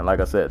 And like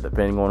I said,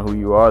 depending on who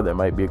you are, that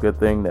might be a good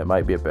thing, that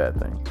might be a bad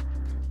thing.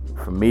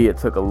 For me, it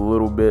took a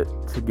little bit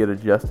to get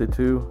adjusted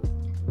to,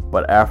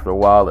 but after a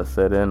while it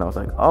set in. I was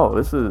like, oh,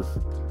 this is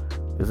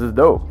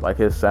dope. Like,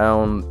 his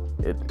sound,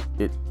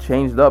 it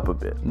changed up a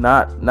bit.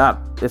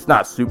 It's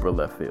not super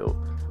left field,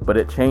 but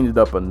it changed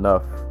up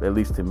enough, at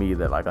least to me,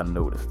 that like I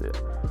noticed it.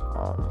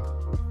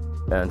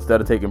 And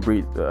instead of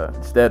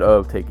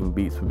taking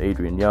beats from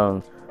Adrian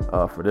Young,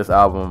 for this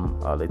album,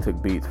 they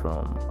took beats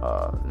from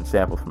and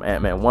samples from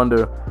Ant-Man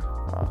Wonder.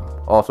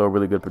 Also a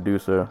really good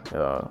producer.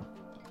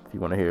 If you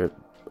want to hear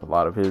a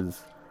lot of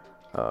his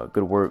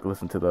good work,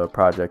 listen to the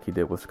project he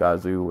did with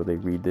Skyzoo, where they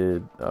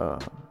redid.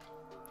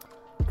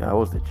 What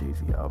was the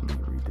Jay-Z album he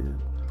redid?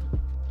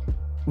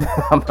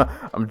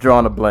 I'm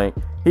drawing a blank.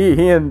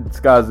 He and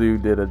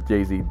Skyzoo did a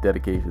Jay-Z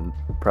dedication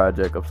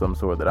project of some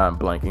sort that I'm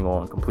blanking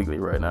on completely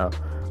right now.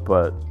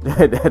 But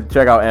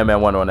check out Ant-Man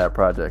Wonder on that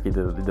project. He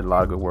did a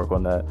lot of good work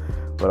on that.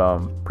 But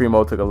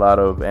Primo took a lot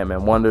of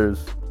Ant-Man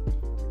Wonder's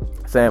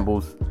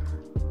samples,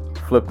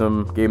 flipped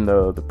them, gave him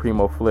the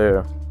Primo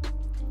flair.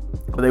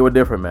 But they were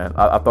different, man.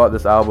 I thought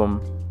this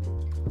album,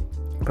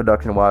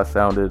 production-wise,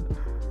 sounded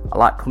a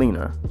lot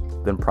cleaner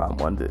than Prime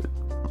 1 did.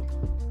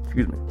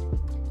 Excuse me.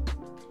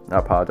 I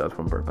apologize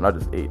for burping. I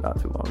just ate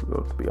not too long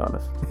ago, to be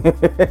honest.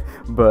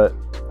 But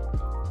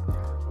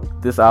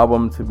this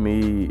album, to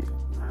me,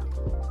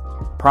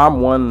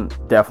 Prime 1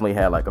 definitely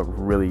had like a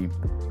really,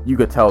 you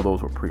could tell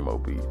those were Primo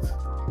beats.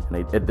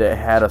 And they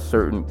had a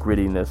certain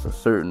grittiness, a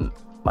certain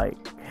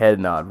like head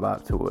nod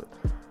vibe to it.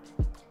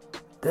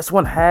 This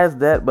one has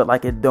that, but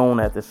like it don't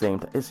at the same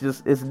time. It's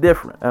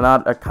different. And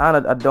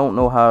I don't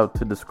know how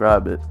to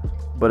describe it,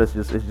 but it's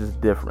just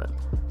different.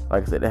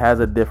 Like I said, it has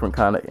a different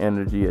kind of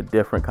energy, a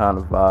different kind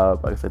of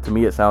vibe. Like I said, to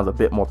me, it sounds a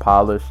bit more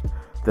polished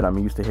than I'm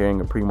used to hearing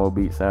a Primo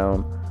beat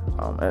sound.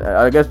 And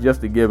I guess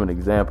just to give an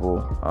example,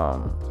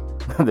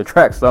 the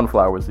track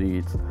Sunflower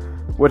Seeds,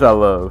 which I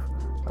love,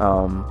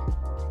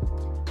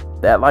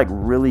 that like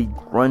really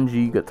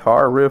grungy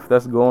guitar riff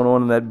that's going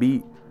on in that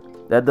beat,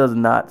 that does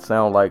not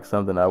sound like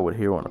something I would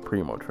hear on a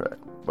Primo track.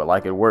 But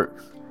like, it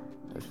works.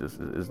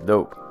 It's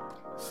dope.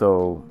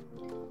 So,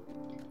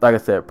 like I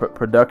said,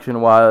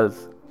 production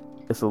wise,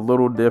 It's a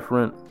little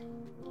different.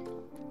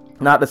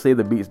 Not to say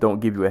the beats don't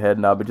give you a head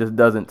nod, but just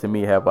doesn't to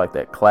me have like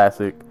that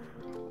classic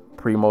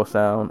Primo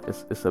sound.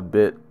 It's a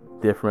bit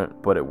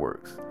different, but it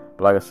works.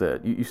 But like I said,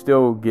 you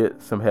still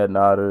get some head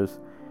nodders,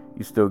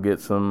 you still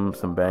get some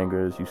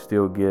bangers, you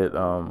still get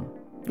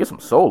some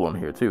soul on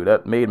here too.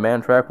 That Made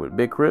Man track with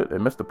Big Crit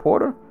and Mr.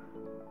 Porter,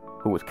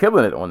 who was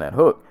killing it on that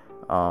hook.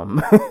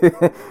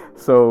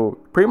 So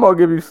Primo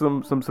give you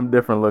some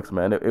different looks,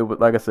 man. It was,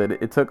 like I said,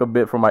 it took a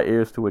bit for my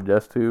ears to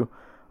adjust to.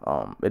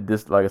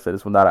 Like I said,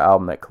 this was not an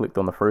album that clicked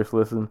on the first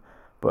listen,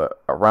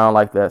 but around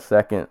like that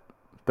second,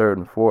 third,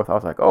 and fourth, I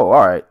was like, oh,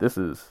 all right,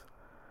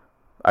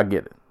 I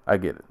get it. I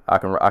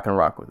can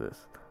rock with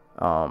this.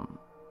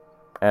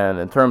 And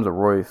in terms of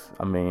Royce,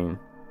 I mean,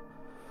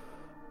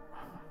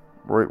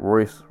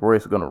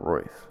 Royce gonna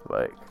Royce.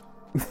 Like,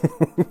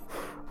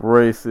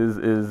 Royce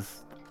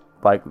is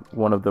like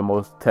one of the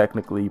most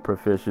technically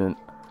proficient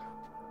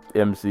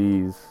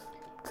MCs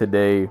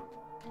today,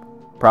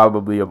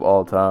 probably of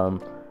all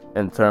time,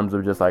 in terms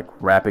of just like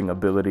rapping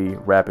ability,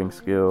 rapping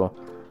skill.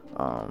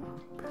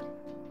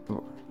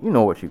 You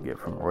know what you get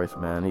from Royce,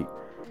 man. You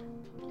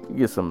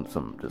get some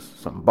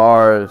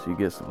bars, you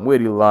get some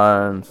witty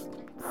lines,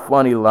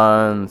 funny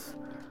lines,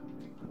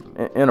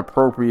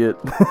 inappropriate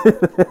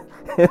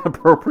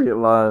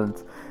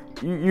lines.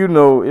 You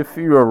know, if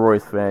you're a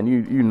Royce fan,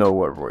 you know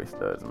what Royce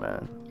does,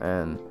 man.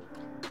 And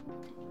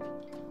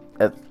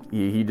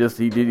he just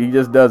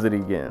does it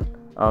again.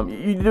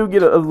 You do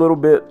get a little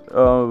bit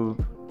of,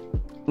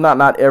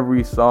 not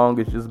every song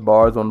is just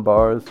bars on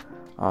bars.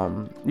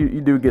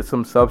 You do get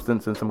some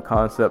substance and some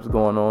concepts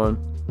going on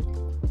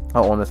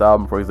this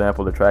album. For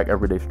example, the track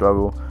Everyday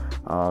Struggle,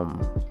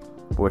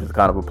 which is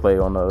kind of a play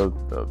on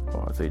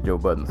I'd say Joe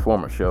Budden's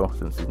former show,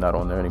 since he's not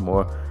on there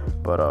anymore.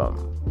 But a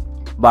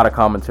lot of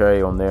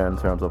commentary on there in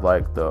terms of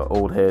like the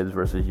old heads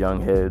versus young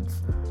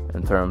heads,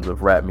 in terms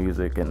of rap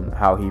music and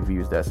how he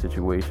views that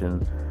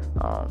situation.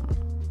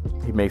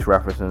 He makes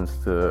references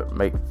to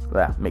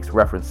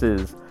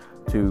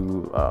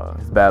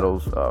his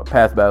battles,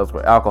 past battles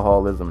with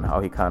alcoholism, and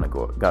how he kind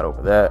of got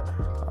over that.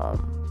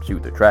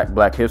 Shoot, the track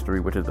Black History,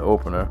 which is the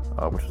opener,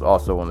 which is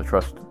also on the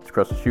Trust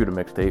the Shooter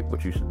mixtape,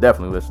 which you should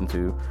definitely listen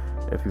to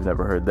if you've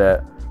never heard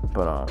that.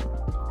 But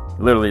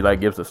literally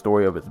like gives a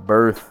story of his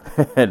birth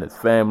and his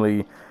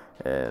family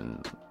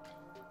and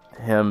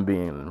him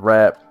being in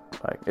rap.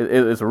 Like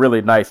it's a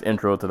really nice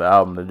intro to the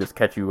album to just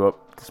catch you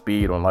up to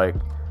speed on like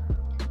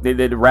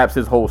it wraps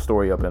his whole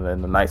story up in a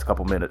nice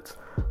couple minutes.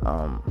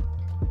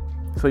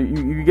 So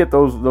you get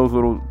those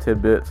little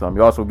tidbits.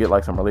 You also get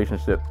like some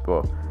relationship.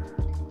 Well,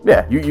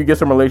 yeah, you get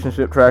some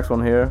relationship tracks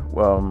on here.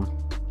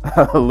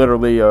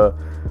 Literally,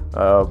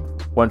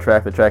 one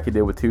track, the track he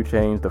did with 2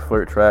 Chainz, the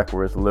flirt track,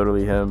 where it's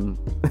literally him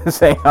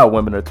saying how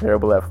women are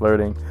terrible at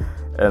flirting,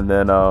 and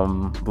then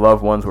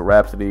Loved Ones with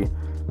Rhapsody,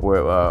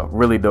 where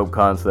really dope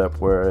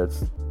concept where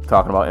it's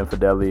talking about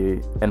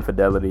infidelity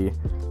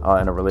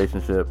in a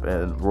relationship,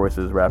 and Royce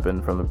is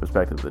rapping from the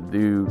perspective of the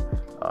dude.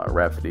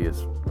 Rhapsody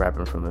is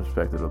rapping from the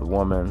perspective of the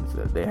woman.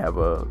 So they have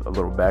a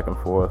little back and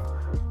forth.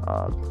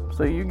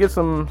 So you get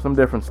some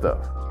different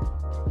stuff.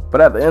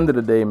 But at the end of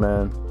the day,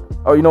 man.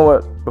 Oh, you know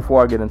what?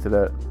 Before I get into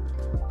that,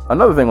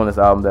 another thing on this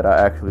album that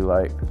I actually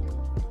liked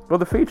were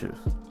the features.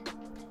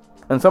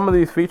 And some of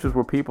these features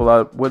were people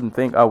I wouldn't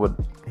think I would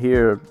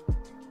hear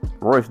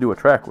Royce do a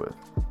track with.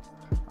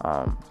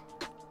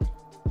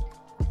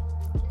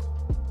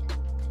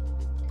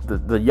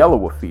 The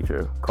Yelawolf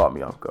feature caught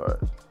me off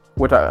guard,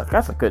 which I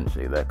guess I couldn't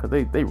say that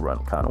because they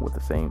run kind of with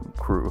the same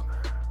crew,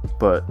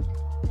 but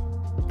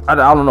I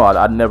don't know.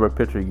 I'd never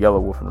pictured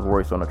Yelawolf and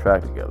Royce on a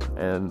track together,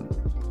 and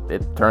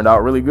it turned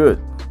out really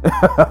good.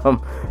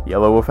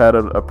 Yelawolf had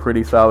a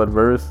pretty solid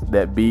verse.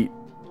 That beat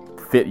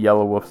fit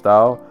Yelawolf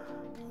style,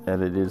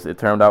 and it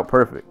turned out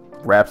perfect.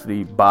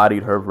 Rhapsody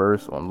bodied her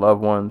verse on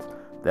Loved Ones.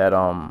 That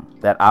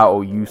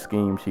IOU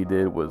scheme she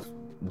did was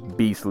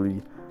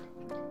beastly.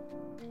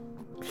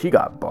 She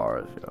got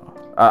bars, yo.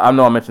 I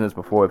know I mentioned this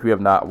before. If you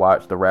have not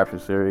watched the Rapture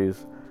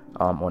series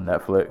on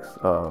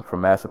Netflix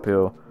from Mass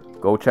Appeal,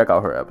 go check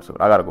out her episode.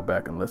 I gotta go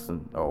back and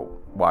listen or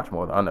watch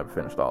more. I never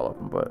finished all of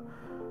them, but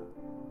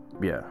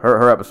yeah,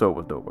 her episode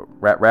was dope.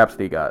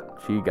 Rhapsody got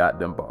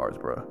them bars,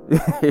 bro.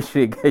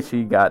 she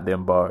got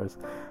them bars.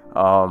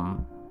 Yeah,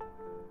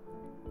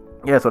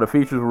 so the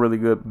features were really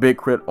good. Big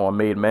Crit on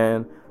Made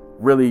Man.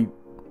 Really,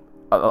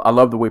 I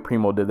love the way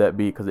Primo did that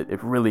beat because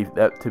it really,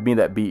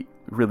 that beat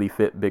really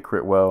fit Big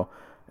Crit well.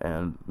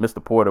 And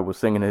Mr. Porter was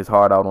singing his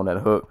heart out on that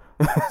hook.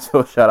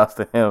 So shout outs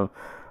to him.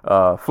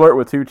 Flirt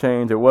with 2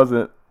 Chainz. It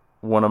wasn't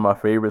one of my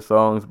favorite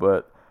songs,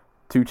 but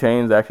 2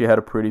 Chainz actually had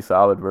a pretty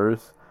solid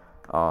verse.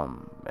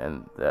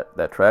 And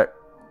that track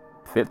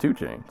fit 2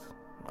 Chainz.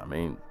 I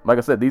mean, like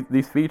I said,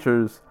 these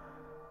features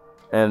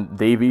and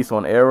Dave East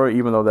on Arrow,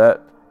 even though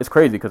it's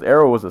crazy because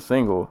Arrow was a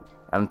single,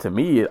 and to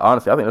me,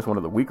 honestly, I think that's one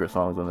of the weaker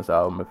songs on this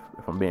album,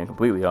 if I'm being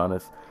completely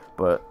honest.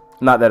 But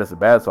not that it's a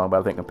bad song, but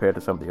I think compared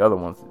to some of the other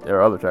ones, there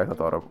are other tracks I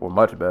thought were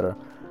much better.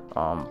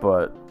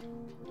 But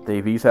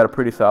Dave East had a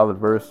pretty solid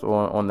verse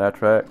on that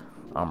track.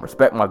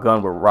 Respect My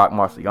Gun with Rock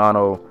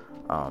Marciano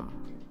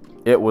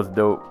It was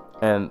dope.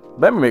 And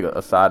let me make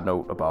a side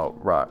note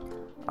about Rock.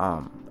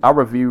 I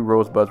reviewed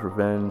Rosebud's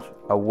Revenge.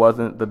 I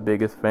wasn't the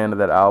biggest fan of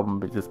that album,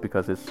 but just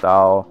because his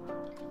style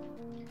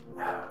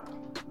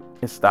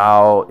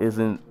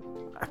isn't,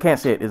 I can't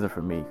say it isn't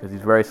for me, because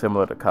he's very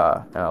similar to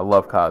Kai, and I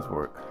love Kai's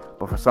work.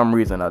 But for some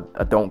reason,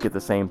 I don't get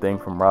the same thing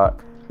from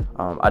Rock.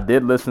 I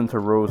did listen to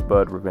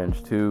Rosebud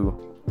Revenge 2,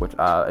 which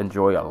I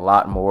enjoy a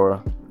lot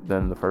more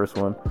than the first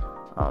one.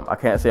 I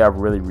can't say I've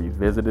really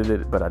revisited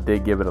it, but I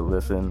did give it a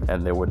listen,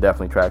 and there were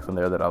definitely tracks on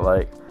there that I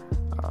liked.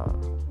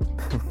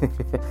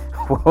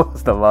 What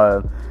was the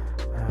line?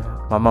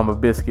 My mama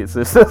biscuits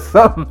or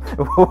something.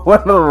 One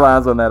of the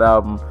lines on that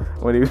album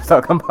when he was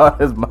talking about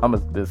his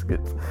mama's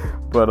biscuits.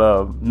 But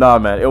nah,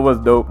 man, it was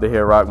dope to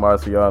hear Rock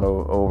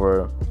Marciano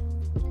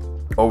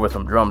over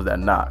some drums that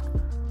knock.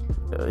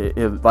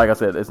 Like I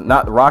said, it's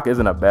not, Rock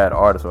isn't a bad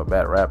artist or a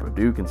bad rapper.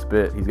 Dude can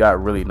spit. He's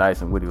got really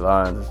nice and witty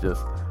lines. It's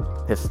just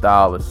his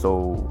style is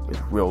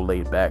it's real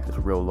laid back. It's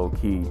real low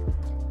key,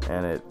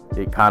 and it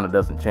kind of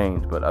doesn't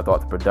change. But I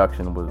thought the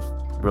production was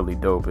really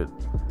dope.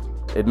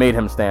 It made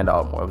him stand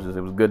out more. It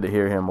was good to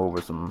hear him over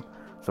some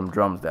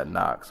drums that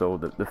knock. So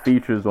the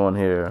features on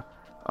here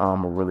are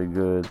really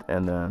good.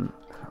 And then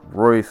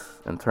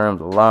Royce, in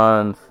terms of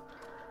lines,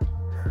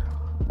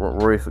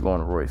 Royce is going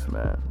to Royce,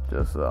 man.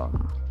 Just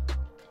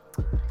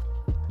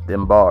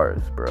them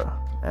bars, bro.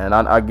 And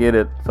I get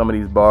it. Some of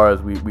these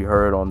bars we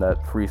heard on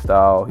that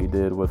freestyle he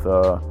did with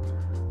oh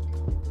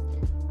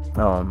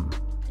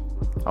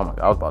my God,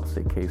 I was about to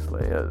say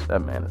K-Slay.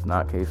 That man is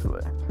not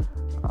K-Slay.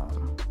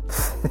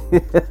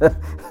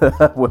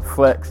 With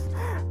Flex,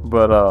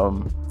 but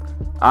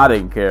I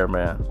didn't care,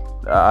 man.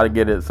 I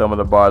get it. Some of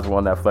the bars were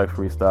on that Flex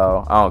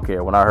freestyle. I don't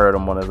care. When I heard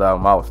him on his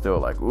album, I was still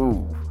like,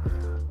 ooh.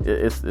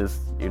 It's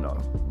you know,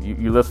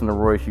 you listen to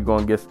Royce, you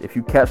gonna get, if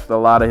you catch a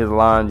lot of his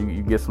lines,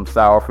 you get some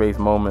sour face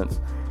moments,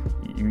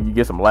 you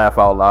get some laugh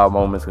out loud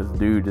moments, because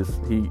dude just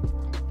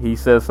he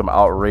says some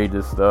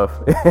outrageous stuff.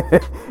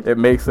 It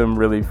makes him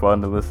really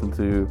fun to listen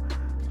to.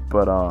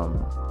 But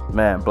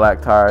man,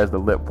 Black Tires, the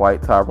lip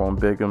white Tyrone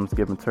Biggums,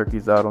 giving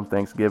turkeys out on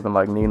Thanksgiving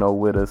like Nino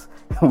with us.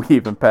 We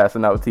even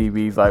passing out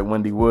TVs like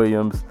Wendy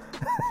Williams.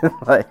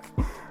 Like,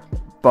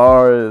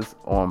 bars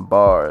on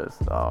bars.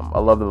 I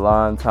love the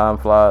line, time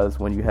flies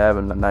when you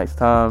having a nice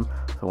time.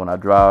 So when I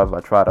drive,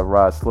 I try to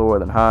ride slower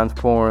than Heinz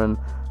pouring.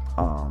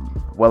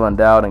 Well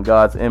endowed in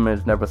God's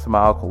image, never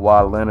smile,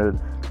 Kawhi Leonard.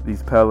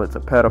 These pellets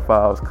are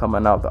pedophiles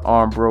coming out the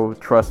arm, bro.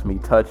 Trust me,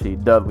 touchy,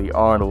 Dudley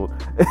Arnold.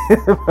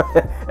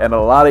 And a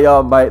lot of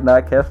y'all might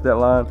not catch that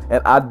line.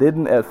 And I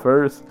didn't at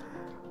first.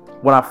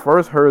 When I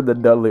first heard the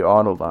Dudley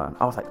Arnold line,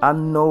 I was like, I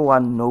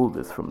know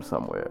this from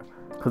somewhere.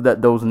 Because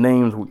those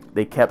names,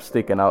 they kept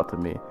sticking out to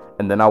me.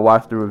 And then I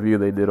watched the review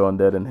they did on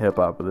Dead and Hip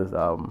Hop of this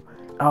album.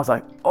 And I was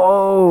like,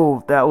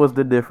 oh, that was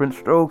the Different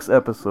Strokes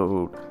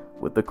episode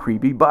with the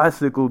creepy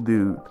bicycle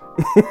dude.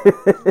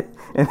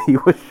 And he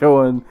was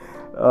showing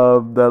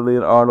Dudley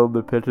and Arnold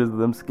the pictures of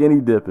them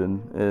skinny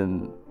dipping,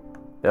 and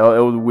it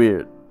was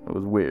weird. It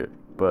was weird,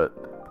 but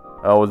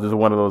it was just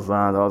one of those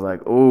lines. I was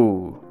like,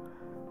 ooh,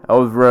 that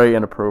was very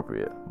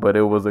inappropriate, but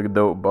it was a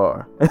dope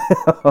bar.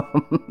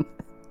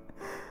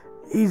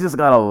 He's just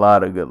got a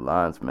lot of good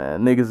lines,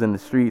 man. Niggas in the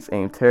streets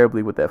aim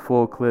terribly with that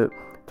full clip,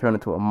 turn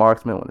into a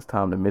marksman when it's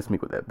time to miss me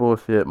with that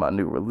bullshit. My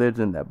new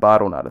religion, that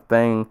bottle not a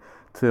thing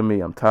to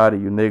me. I'm tired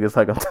of you niggas,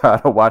 like I'm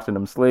tired of watching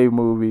them slave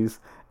movies.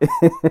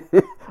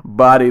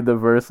 Body the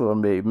versatile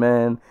made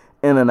man,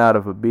 in and out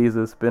of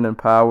Ibiza, spinning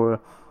power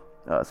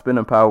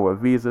of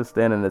Visa,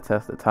 standing the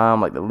test of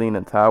time like the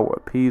Leaning Tower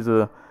of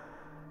Pisa.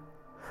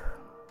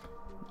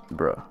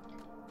 Bruh,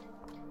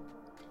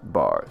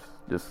 bars,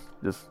 just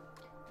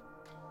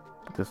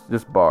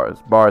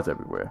bars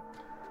everywhere.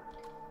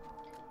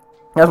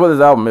 That's what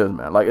this album is,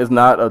 man. Like, it's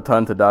not a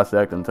ton to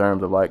dissect in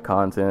terms of like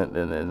content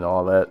and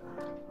all that.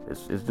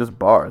 It's just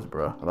bars,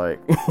 bro. Like,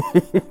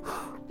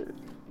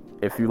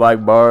 if you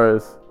like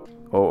bars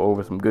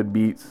over some good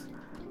beats,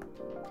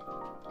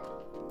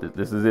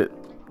 this is it.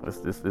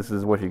 This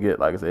is what you get.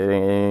 Like I said,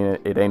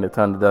 it ain't a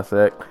ton to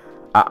dissect.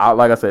 I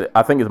like I said,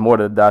 I think it's more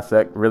to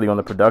dissect really on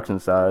the production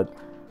side,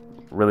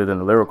 really than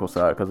the lyrical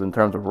side. Because in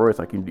terms of Royce,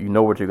 like you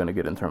know what you're gonna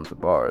get in terms of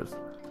bars.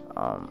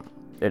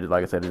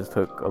 Like I said, it just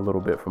took a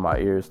little bit for my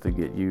ears to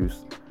get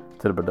used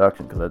to the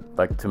production. Because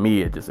to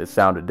me, it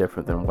sounded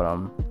different than what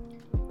I'm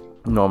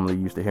normally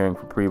used to hearing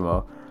from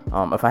Primo.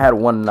 If I had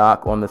one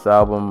knock on this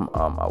album,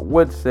 I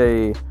would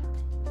say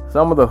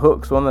some of the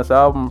hooks on this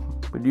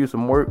album could use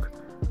some work.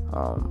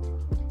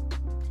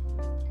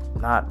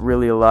 Not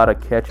really a lot of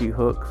catchy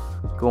hooks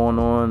going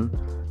on.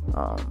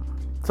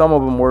 Some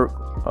of them work.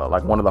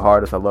 Like One of the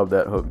Hardest, I love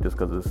that hook just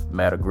because it's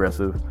mad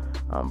aggressive.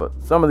 But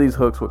some of these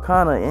hooks were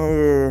kind of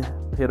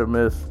hit or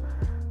miss.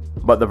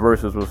 But the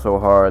verses were so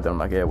hard that I'm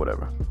like, yeah,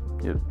 whatever.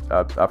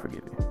 I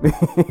forgive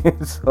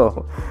you.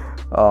 So,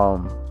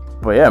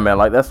 but yeah, man,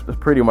 like that's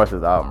pretty much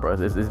this album, bro.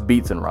 It's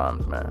beats and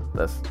rhymes, man.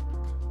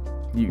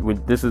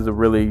 This is a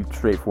really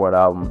straightforward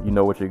album. You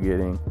know what you're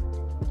getting.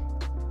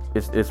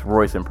 It's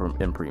Royce and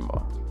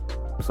Primo.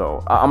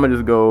 So I'm gonna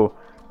just go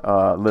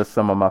list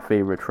some of my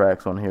favorite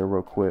tracks on here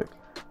real quick.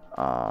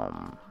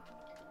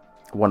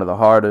 One of the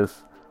hardest,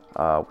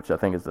 which I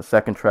think is the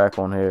second track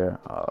on here.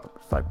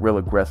 It's like real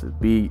aggressive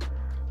beat.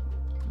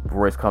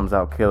 Royce comes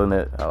out killing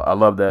it. I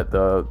love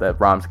that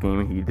rhyme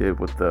scheme he did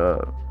with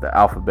the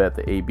alphabet,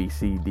 the A, B,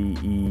 C, D,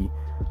 E.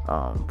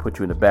 Put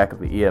you in the back of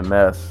the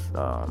EMS.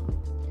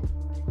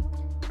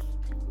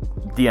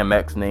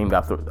 DMX name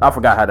got through. I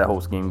forgot how that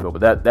whole scheme go,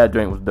 but that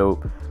joint was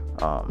dope.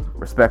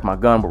 Respect My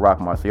Gun with Rock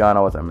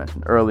Marciano, as I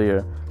mentioned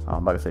earlier.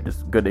 Like I said,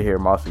 just good to hear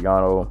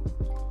Marciano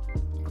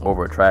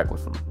over a track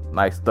with some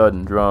nice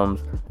thudding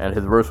drums, and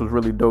his verse was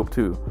really dope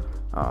too.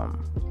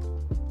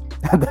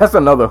 That's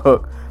another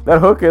hook. That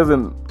hook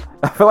isn't.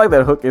 I feel like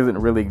that hook isn't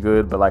really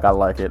good, but like I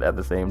like it at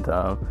the same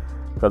time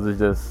because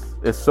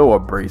it's so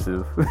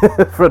abrasive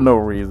for no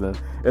reason,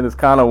 and it's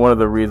kind of one of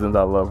the reasons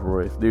I love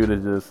Royce. Dude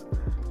is just.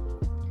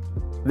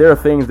 There are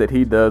things that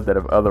he does that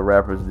if other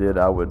rappers did,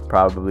 I would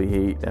probably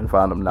hate and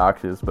find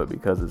obnoxious, but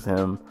because it's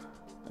him,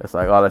 it's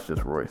like, oh, that's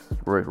just Royce.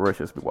 Royce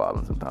just be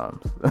wilding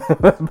sometimes.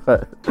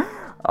 But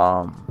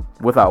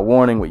Without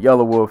Warning with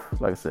Yellow Wolf,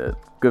 like I said,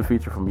 good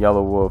feature from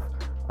Yellow Wolf.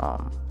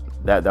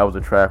 That was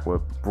a track where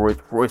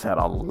Royce had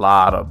a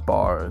lot of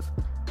bars,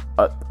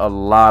 a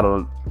lot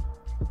of,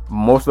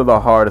 most of the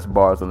hardest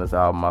bars on this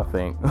album, I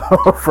think,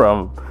 are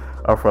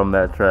from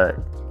that track.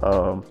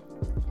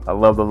 I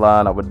love the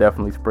line, I would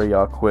definitely spray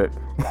y'all quick.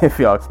 If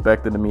y'all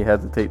expected me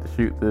hesitate to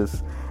shoot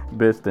this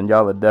bitch, then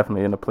y'all are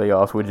definitely in the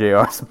playoffs with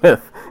J.R.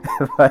 Smith.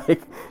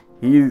 Like,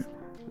 he's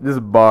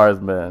just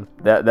bars, man.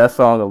 That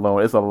song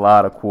alone, it's a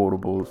lot of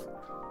quotables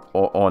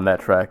on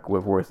that track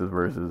with Royce's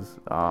verses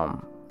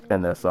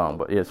in that song.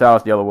 But yeah, shout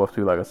out to Yellow Wolf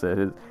too. Like I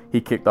said, he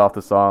kicked off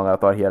the song. I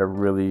thought he had a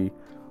really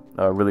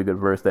good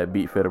verse. That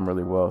beat fit him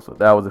really well, so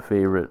that was a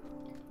favorite.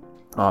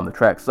 The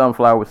track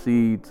Sunflower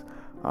Seeds,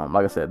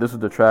 like I said, this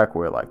was the track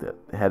where like that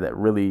had that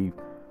really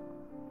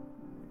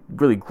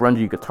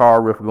grungy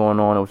guitar riff going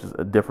on. It was just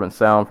a different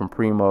sound from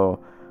Primo.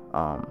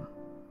 I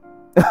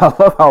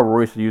love how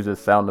Royce uses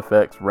sound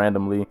effects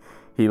randomly.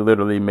 He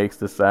literally makes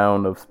the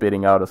sound of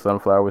spitting out a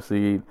sunflower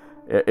seed.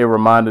 It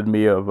reminded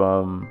me of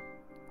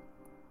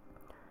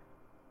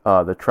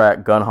the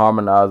track Gun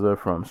Harmonizer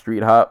from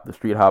Street Hop, the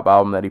Street Hop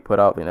album that he put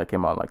out. I think that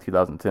came out in like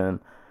 2010.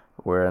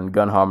 Where in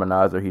Gun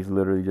Harmonizer, he's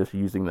literally just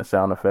using the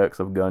sound effects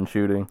of gun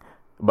shooting,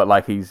 but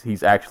like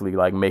he's actually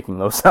like making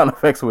those sound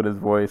effects with his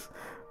voice.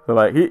 So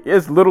like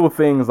it's little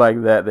things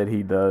like that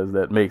he does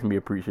that makes me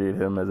appreciate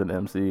him as an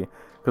MC,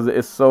 because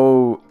it's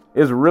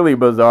really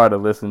bizarre to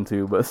listen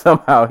to, but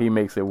somehow he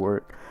makes it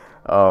work.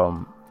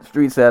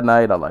 Streets at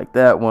Night, I like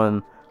that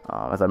one.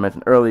 As I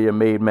mentioned earlier,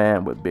 Made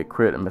Man with Big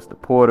Crit and Mr.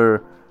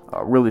 Porter,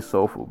 really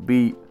soulful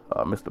beat.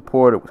 Mr.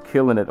 Porter was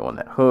killing it on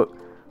that hook.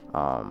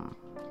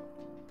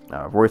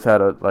 Royce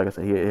had like I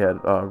said, he had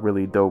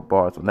really dope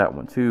bars on that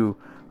one too.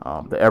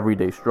 The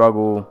Everyday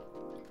Struggle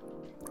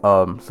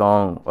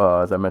song,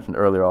 as I mentioned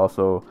earlier,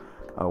 also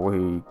where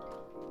he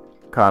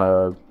kind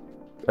of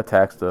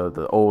attacks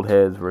the old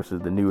heads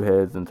versus the new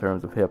heads in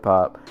terms of hip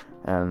hop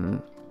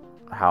and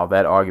how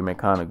that argument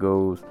kind of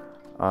goes.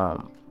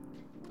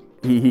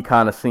 He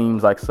kind of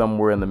seems like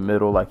somewhere in the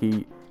middle. Like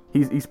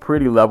he's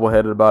pretty level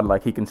headed about it.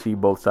 Like he can see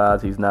both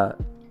sides. He's not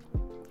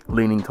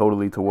leaning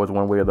totally towards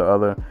one way or the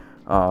other.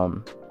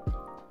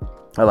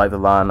 I like the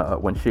line,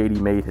 when Shady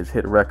made his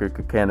hit record,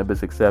 Could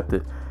Cannabis Accept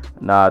It?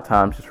 Nah,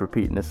 time's just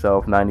repeating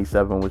itself.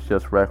 97 was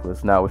just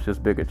reckless. Now it's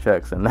just bigger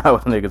checks. And now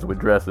it's niggas with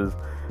dresses.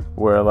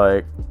 Where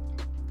like,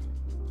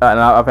 and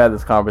I've had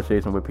this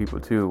conversation with people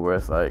too, where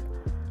it's like,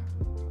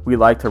 we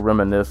like to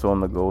reminisce on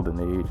the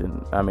golden age.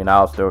 And I mean,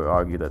 I'll still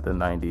argue that the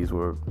 90s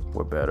were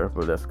better,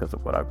 but that's because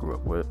of what I grew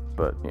up with.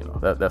 But you know,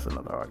 that's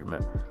another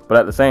argument. But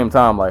at the same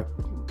time, like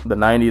the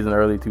 90s and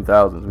early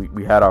 2000s,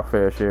 we had our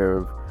fair share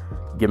of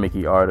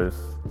gimmicky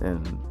artists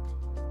and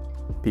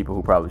people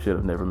who probably should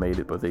have never made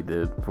it, but they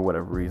did for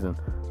whatever reason.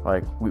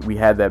 Like we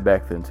had that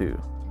back then too,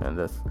 and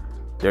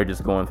they're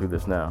just going through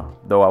this now.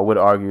 Though I would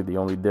argue the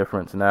only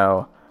difference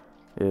now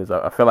is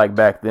I feel like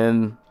back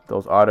then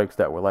those artists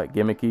that were like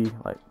gimmicky,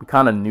 like we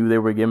kind of knew they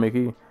were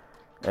gimmicky,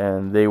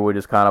 and they were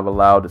just kind of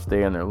allowed to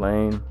stay in their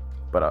lane.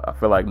 But I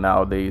feel like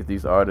nowadays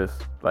these artists,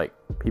 like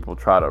people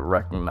try to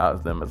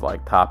recognize them as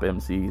like top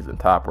MCs and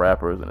top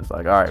rappers, and it's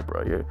like, all right,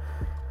 bro,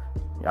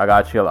 I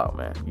gotta chill out,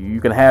 man. You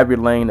can have your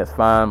lane, that's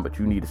fine, but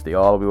you need to stay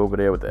all the way over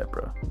there with that,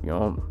 bro.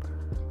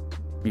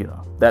 You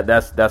know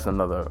that's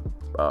another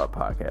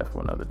podcast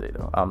for another day,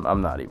 though.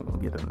 I'm not even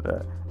gonna get into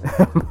that.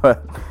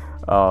 But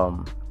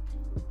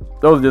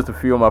those are just a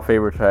few of my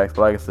favorite tracks.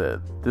 But like I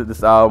said,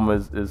 this album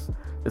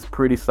is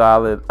pretty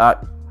solid.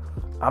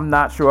 I'm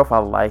not sure if I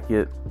like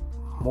it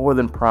more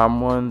than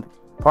Prime One,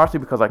 partially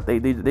because like they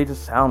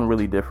just sound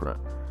really different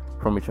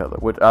from each other,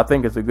 which I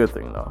think is a good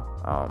thing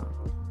though.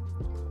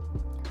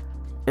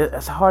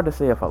 It's hard to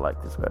say if I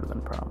like this better than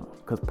Prime One,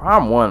 because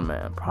Prime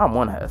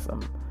One has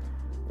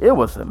it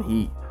was some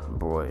heat,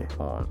 boy.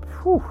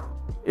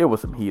 It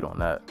was some heat on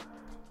that.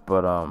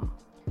 But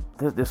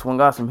this one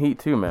got some heat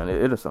too, man.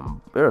 There are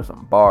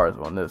some bars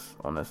on this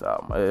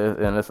album,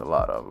 and it's a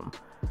lot of them.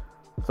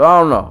 So I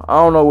don't know. I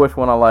don't know which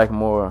one I like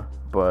more,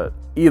 but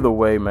either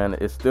way, man,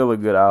 it's still a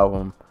good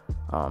album.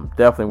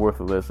 Definitely worth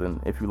a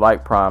listen. If you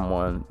like Prime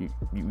 1,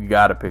 you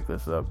gotta pick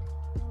this up,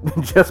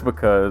 just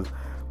because.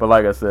 But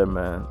like I said,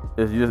 man,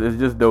 it's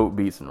just dope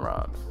beats and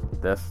rhymes.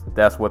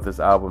 That's what this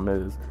album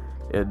is.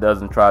 It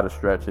doesn't try to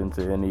stretch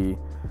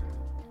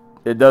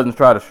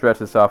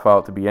itself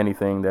out to be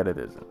anything that it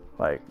isn't.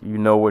 Like, you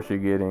know what you're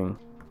getting.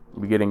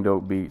 You're getting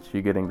dope beats.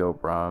 You're getting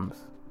dope rhymes,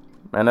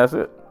 and that's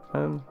it.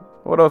 And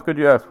what else could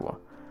you ask for?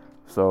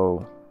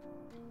 So,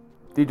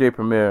 DJ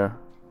Premier,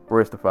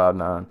 Royce da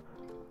 5'9",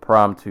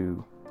 Prime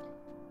 2.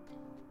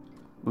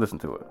 Listen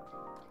to it.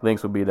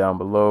 Links will be down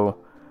below.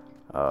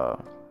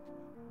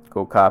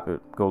 Go cop it.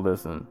 Go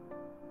listen.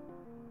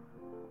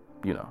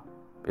 You know,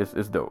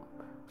 it's dope.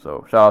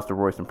 So, shout outs to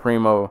Royce and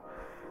Primo.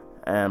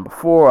 And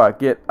before I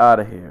get out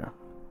of here,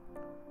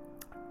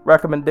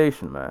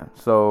 recommendation, man.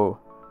 So,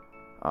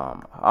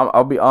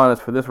 I'll be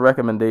honest, for this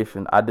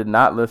recommendation, I did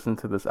not listen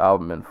to this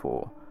album in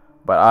full.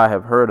 But I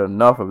have heard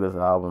enough of this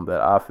album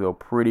that I feel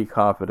pretty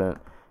confident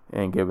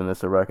in giving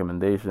this a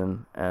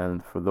recommendation.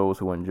 And for those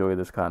who enjoy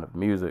this kind of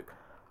music,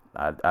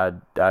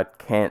 I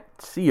can't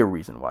see a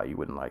reason why you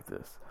wouldn't like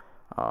this.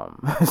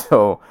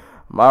 So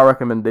my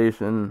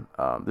recommendation,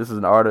 this is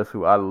an artist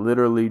who I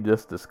literally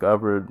just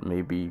discovered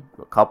maybe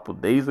a couple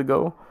days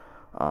ago.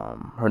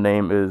 Her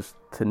name is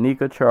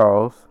Tanika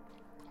Charles,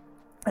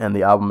 and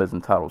the album is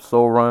entitled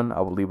Soul Run.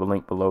 I will leave a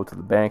link below to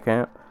the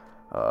Bandcamp,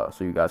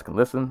 so you guys can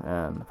listen.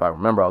 And if I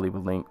remember, I'll leave a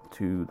link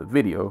to the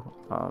video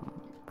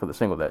for the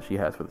single that she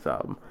has for this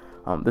album.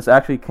 This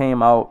actually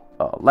came out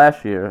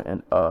last year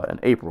in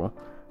April,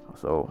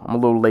 so I'm a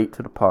little late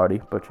to the party,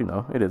 but you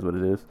know, it is what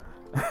it is.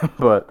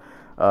 But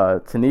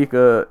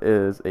Tanika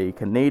is a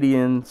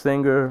Canadian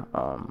singer,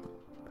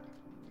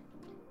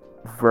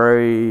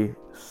 very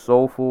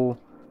soulful.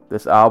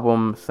 This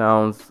album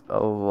sounds a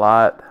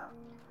lot,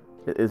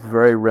 it's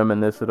very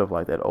reminiscent of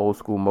like that old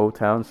school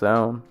Motown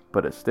sound,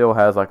 but it still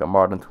has like a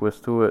modern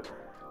twist to it.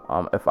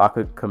 If I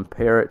could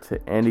compare it to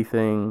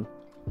anything,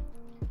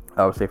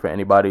 I would say for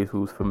anybody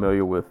who's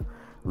familiar with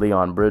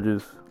Leon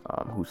Bridges,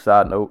 who,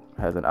 side note,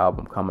 has an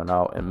album coming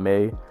out in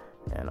May,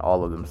 and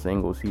all of them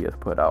singles he has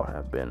put out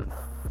have been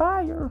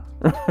fire.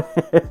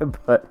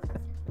 But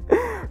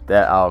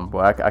that album,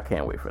 boy, I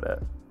can't wait for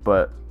that.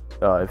 But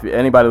if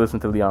anybody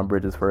listened to Leon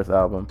Bridges' first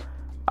album,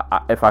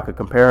 if I could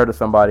compare her to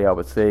somebody, I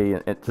would say,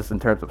 just in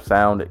terms of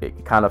sound,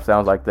 it kind of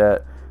sounds like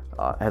that.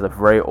 It has a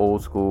very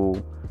old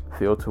school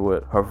feel to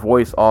it. Her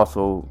voice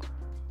also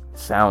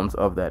sounds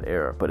of that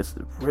era, but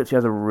she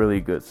has a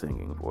really good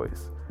singing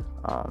voice.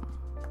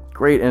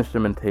 Great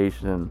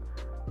instrumentation,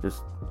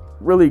 just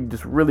really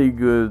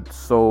good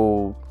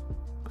soul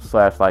 /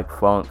 like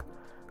funk.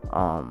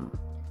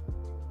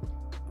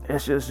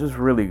 It's just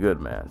really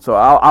good, man. So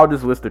I'll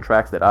just list the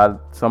tracks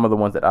some of the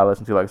ones that I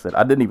listened to. Like I said,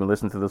 I didn't even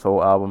listen to this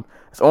whole album.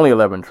 It's only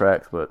 11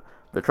 tracks, but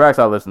the tracks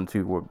I listened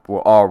to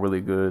were all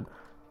really good.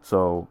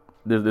 So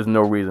there's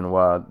no reason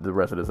why the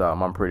rest of this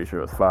album, I'm pretty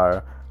sure, is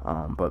fire.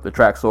 But the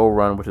track Soul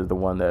Run, which is the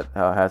one that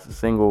has the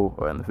single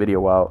and the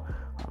video out,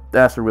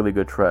 that's a really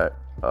good track.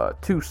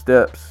 2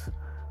 Steps,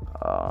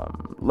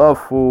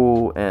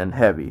 Loveful, and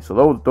Heavy.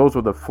 So those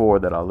were the 4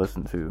 that I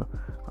listened to.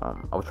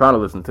 I was trying to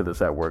listen to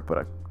this at work, but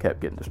I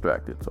kept getting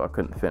distracted, so I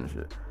couldn't finish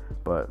it.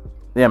 But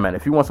yeah, man,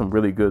 if you want some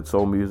really good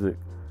soul music,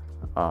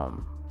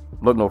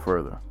 look no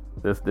further.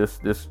 This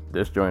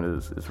joint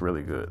is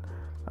really good.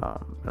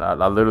 And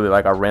I literally,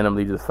 like, I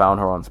randomly just found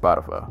her on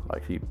Spotify.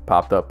 Like, she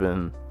popped up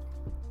in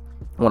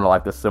one of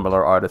like the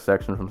similar artist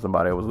section from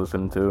somebody I was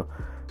listening to,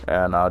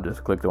 and I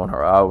just clicked on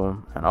her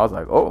album, and I was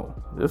like, oh,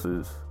 I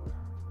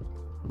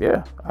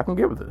can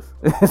give it this.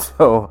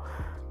 So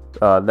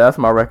that's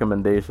my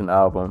recommendation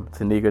album,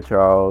 Tanika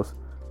Charles.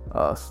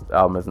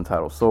 Album is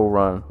entitled Soul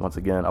Run. Once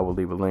again, I will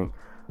leave a link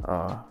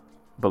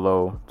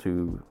below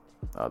to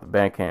the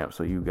Bandcamp,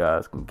 so you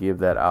guys can give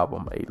that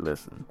album a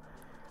listen.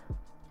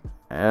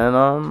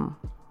 And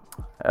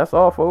that's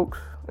all, folks.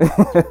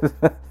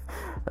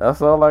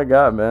 That's all I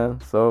got, man.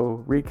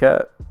 So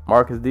recap: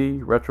 Marcus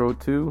D, Retro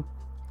 2,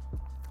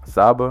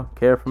 Saba,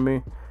 Care For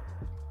Me,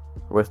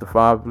 Royce da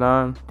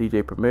 5'9",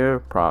 DJ Premier,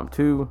 Prime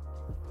 2,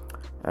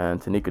 and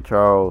Tanika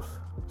Charles,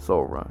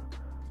 Soul Run.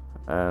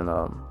 And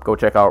go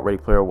check out Ready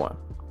Player One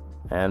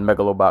and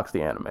Megalobox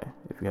the anime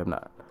if you have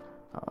not.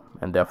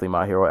 And definitely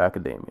My Hero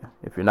Academia.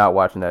 If you're not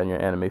watching that and you're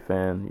an anime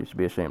fan, you should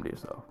be ashamed of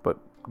yourself. But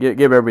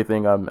give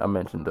everything I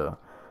mentioned a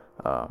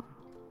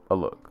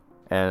look.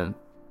 And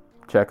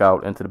check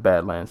out Into the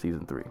Badlands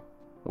Season 3,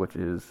 which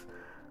is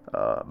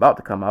about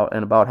to come out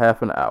in about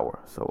half an hour.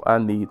 So I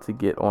need to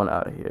get on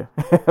out of here.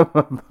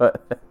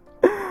 But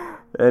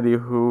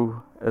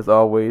anywho, as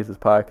always, this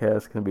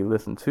podcast can be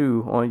listened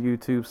to on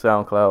YouTube,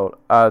 SoundCloud,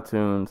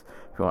 iTunes.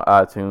 If you're on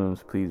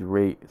iTunes, please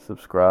rate,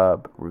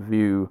 subscribe,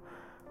 review.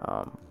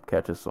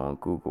 Catch us on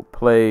Google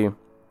Play.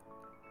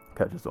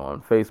 Catch us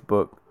on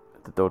Facebook,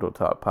 the Dodo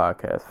Talk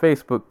Podcast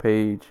Facebook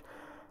page.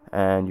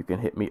 And you can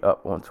hit me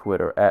up on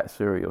Twitter at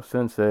Serial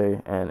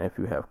Sensei. And if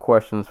you have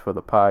questions for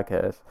the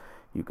podcast,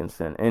 You can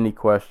send any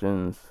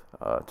questions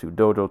to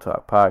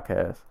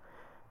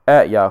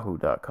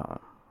dojotalkpodcast@yahoo.com.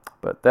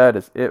 But that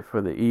is it for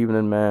the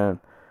evening,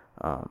 man.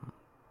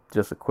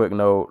 Just a quick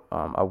note,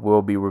 I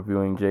will be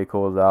reviewing J.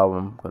 Cole's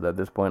album, because at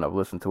this point I've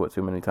listened to it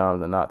too many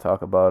times and not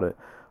talk about it.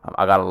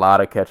 I got a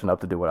lot of catching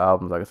up to do with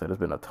albums. Like I said, there's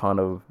been a ton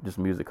of just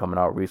music coming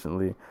out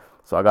recently.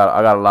 So I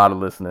got a lot of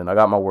listening. I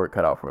got my work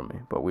cut out for me,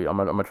 but I'm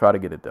gonna try to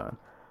get it done.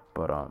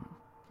 But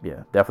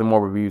yeah, definitely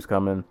more reviews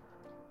coming.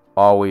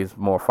 Always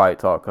more fight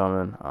talk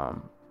coming.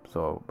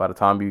 So by the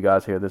time you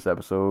guys hear this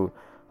episode,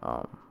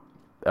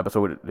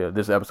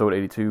 this episode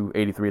 82,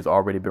 83 has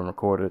already been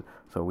recorded.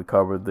 So we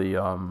covered the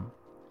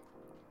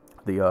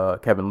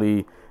Kevin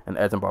Lee and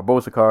Edson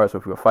Barboza card. So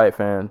if you're a fight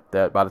fan,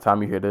 that by the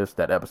time you hear this,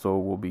 that episode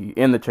will be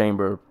in the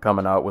chamber,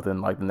 coming out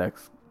within like the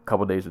next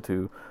couple days or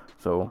two.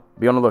 So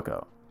be on the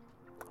lookout.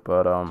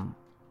 But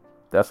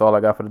that's all I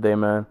got for today,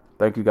 man.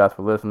 Thank you guys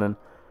for listening.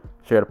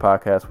 Share the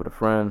podcast with a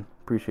friend.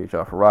 Appreciate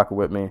y'all for rocking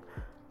with me.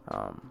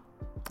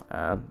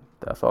 And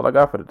that's all I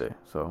got for today.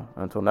 So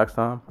until next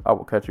time, I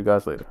will catch you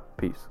guys later.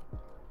 Peace.